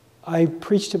 I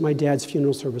preached at my dad's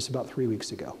funeral service about 3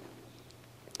 weeks ago.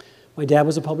 My dad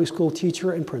was a public school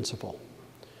teacher and principal.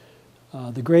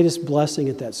 The greatest blessing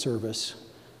at that service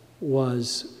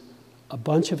was a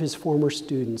bunch of his former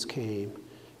students came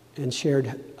and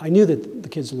shared. I knew that the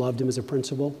kids loved him as a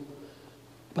principal,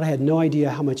 but I had no idea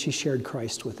how much he shared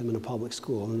Christ with them in a public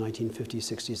school in the 1950s,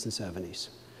 60s, and 70s.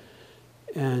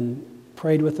 And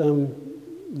prayed with them,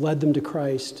 led them to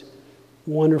Christ.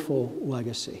 Wonderful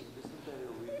legacy.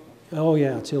 Oh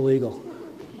yeah, it's illegal.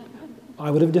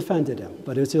 I would have defended him,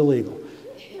 but it's illegal.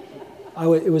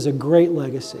 It was a great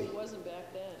legacy. It wasn't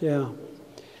back then. Yeah.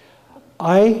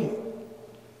 I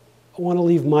want to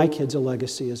leave my kids a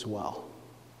legacy as well.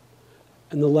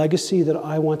 And the legacy that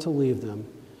I want to leave them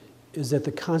is that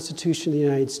the Constitution of the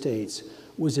United States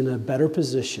was in a better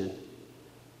position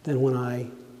than when I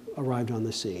arrived on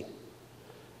the scene.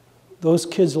 Those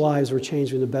kids' lives were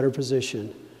changed in a better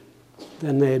position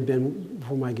than they had been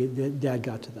before my dad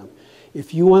got to them.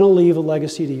 If you want to leave a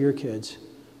legacy to your kids,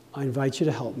 I invite you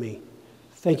to help me.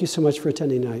 Thank you so much for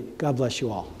attending tonight. God bless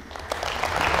you all.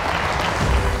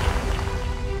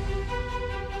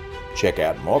 Check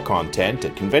out more content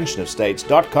at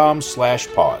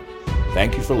conventionofstates.com/pod.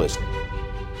 Thank you for listening.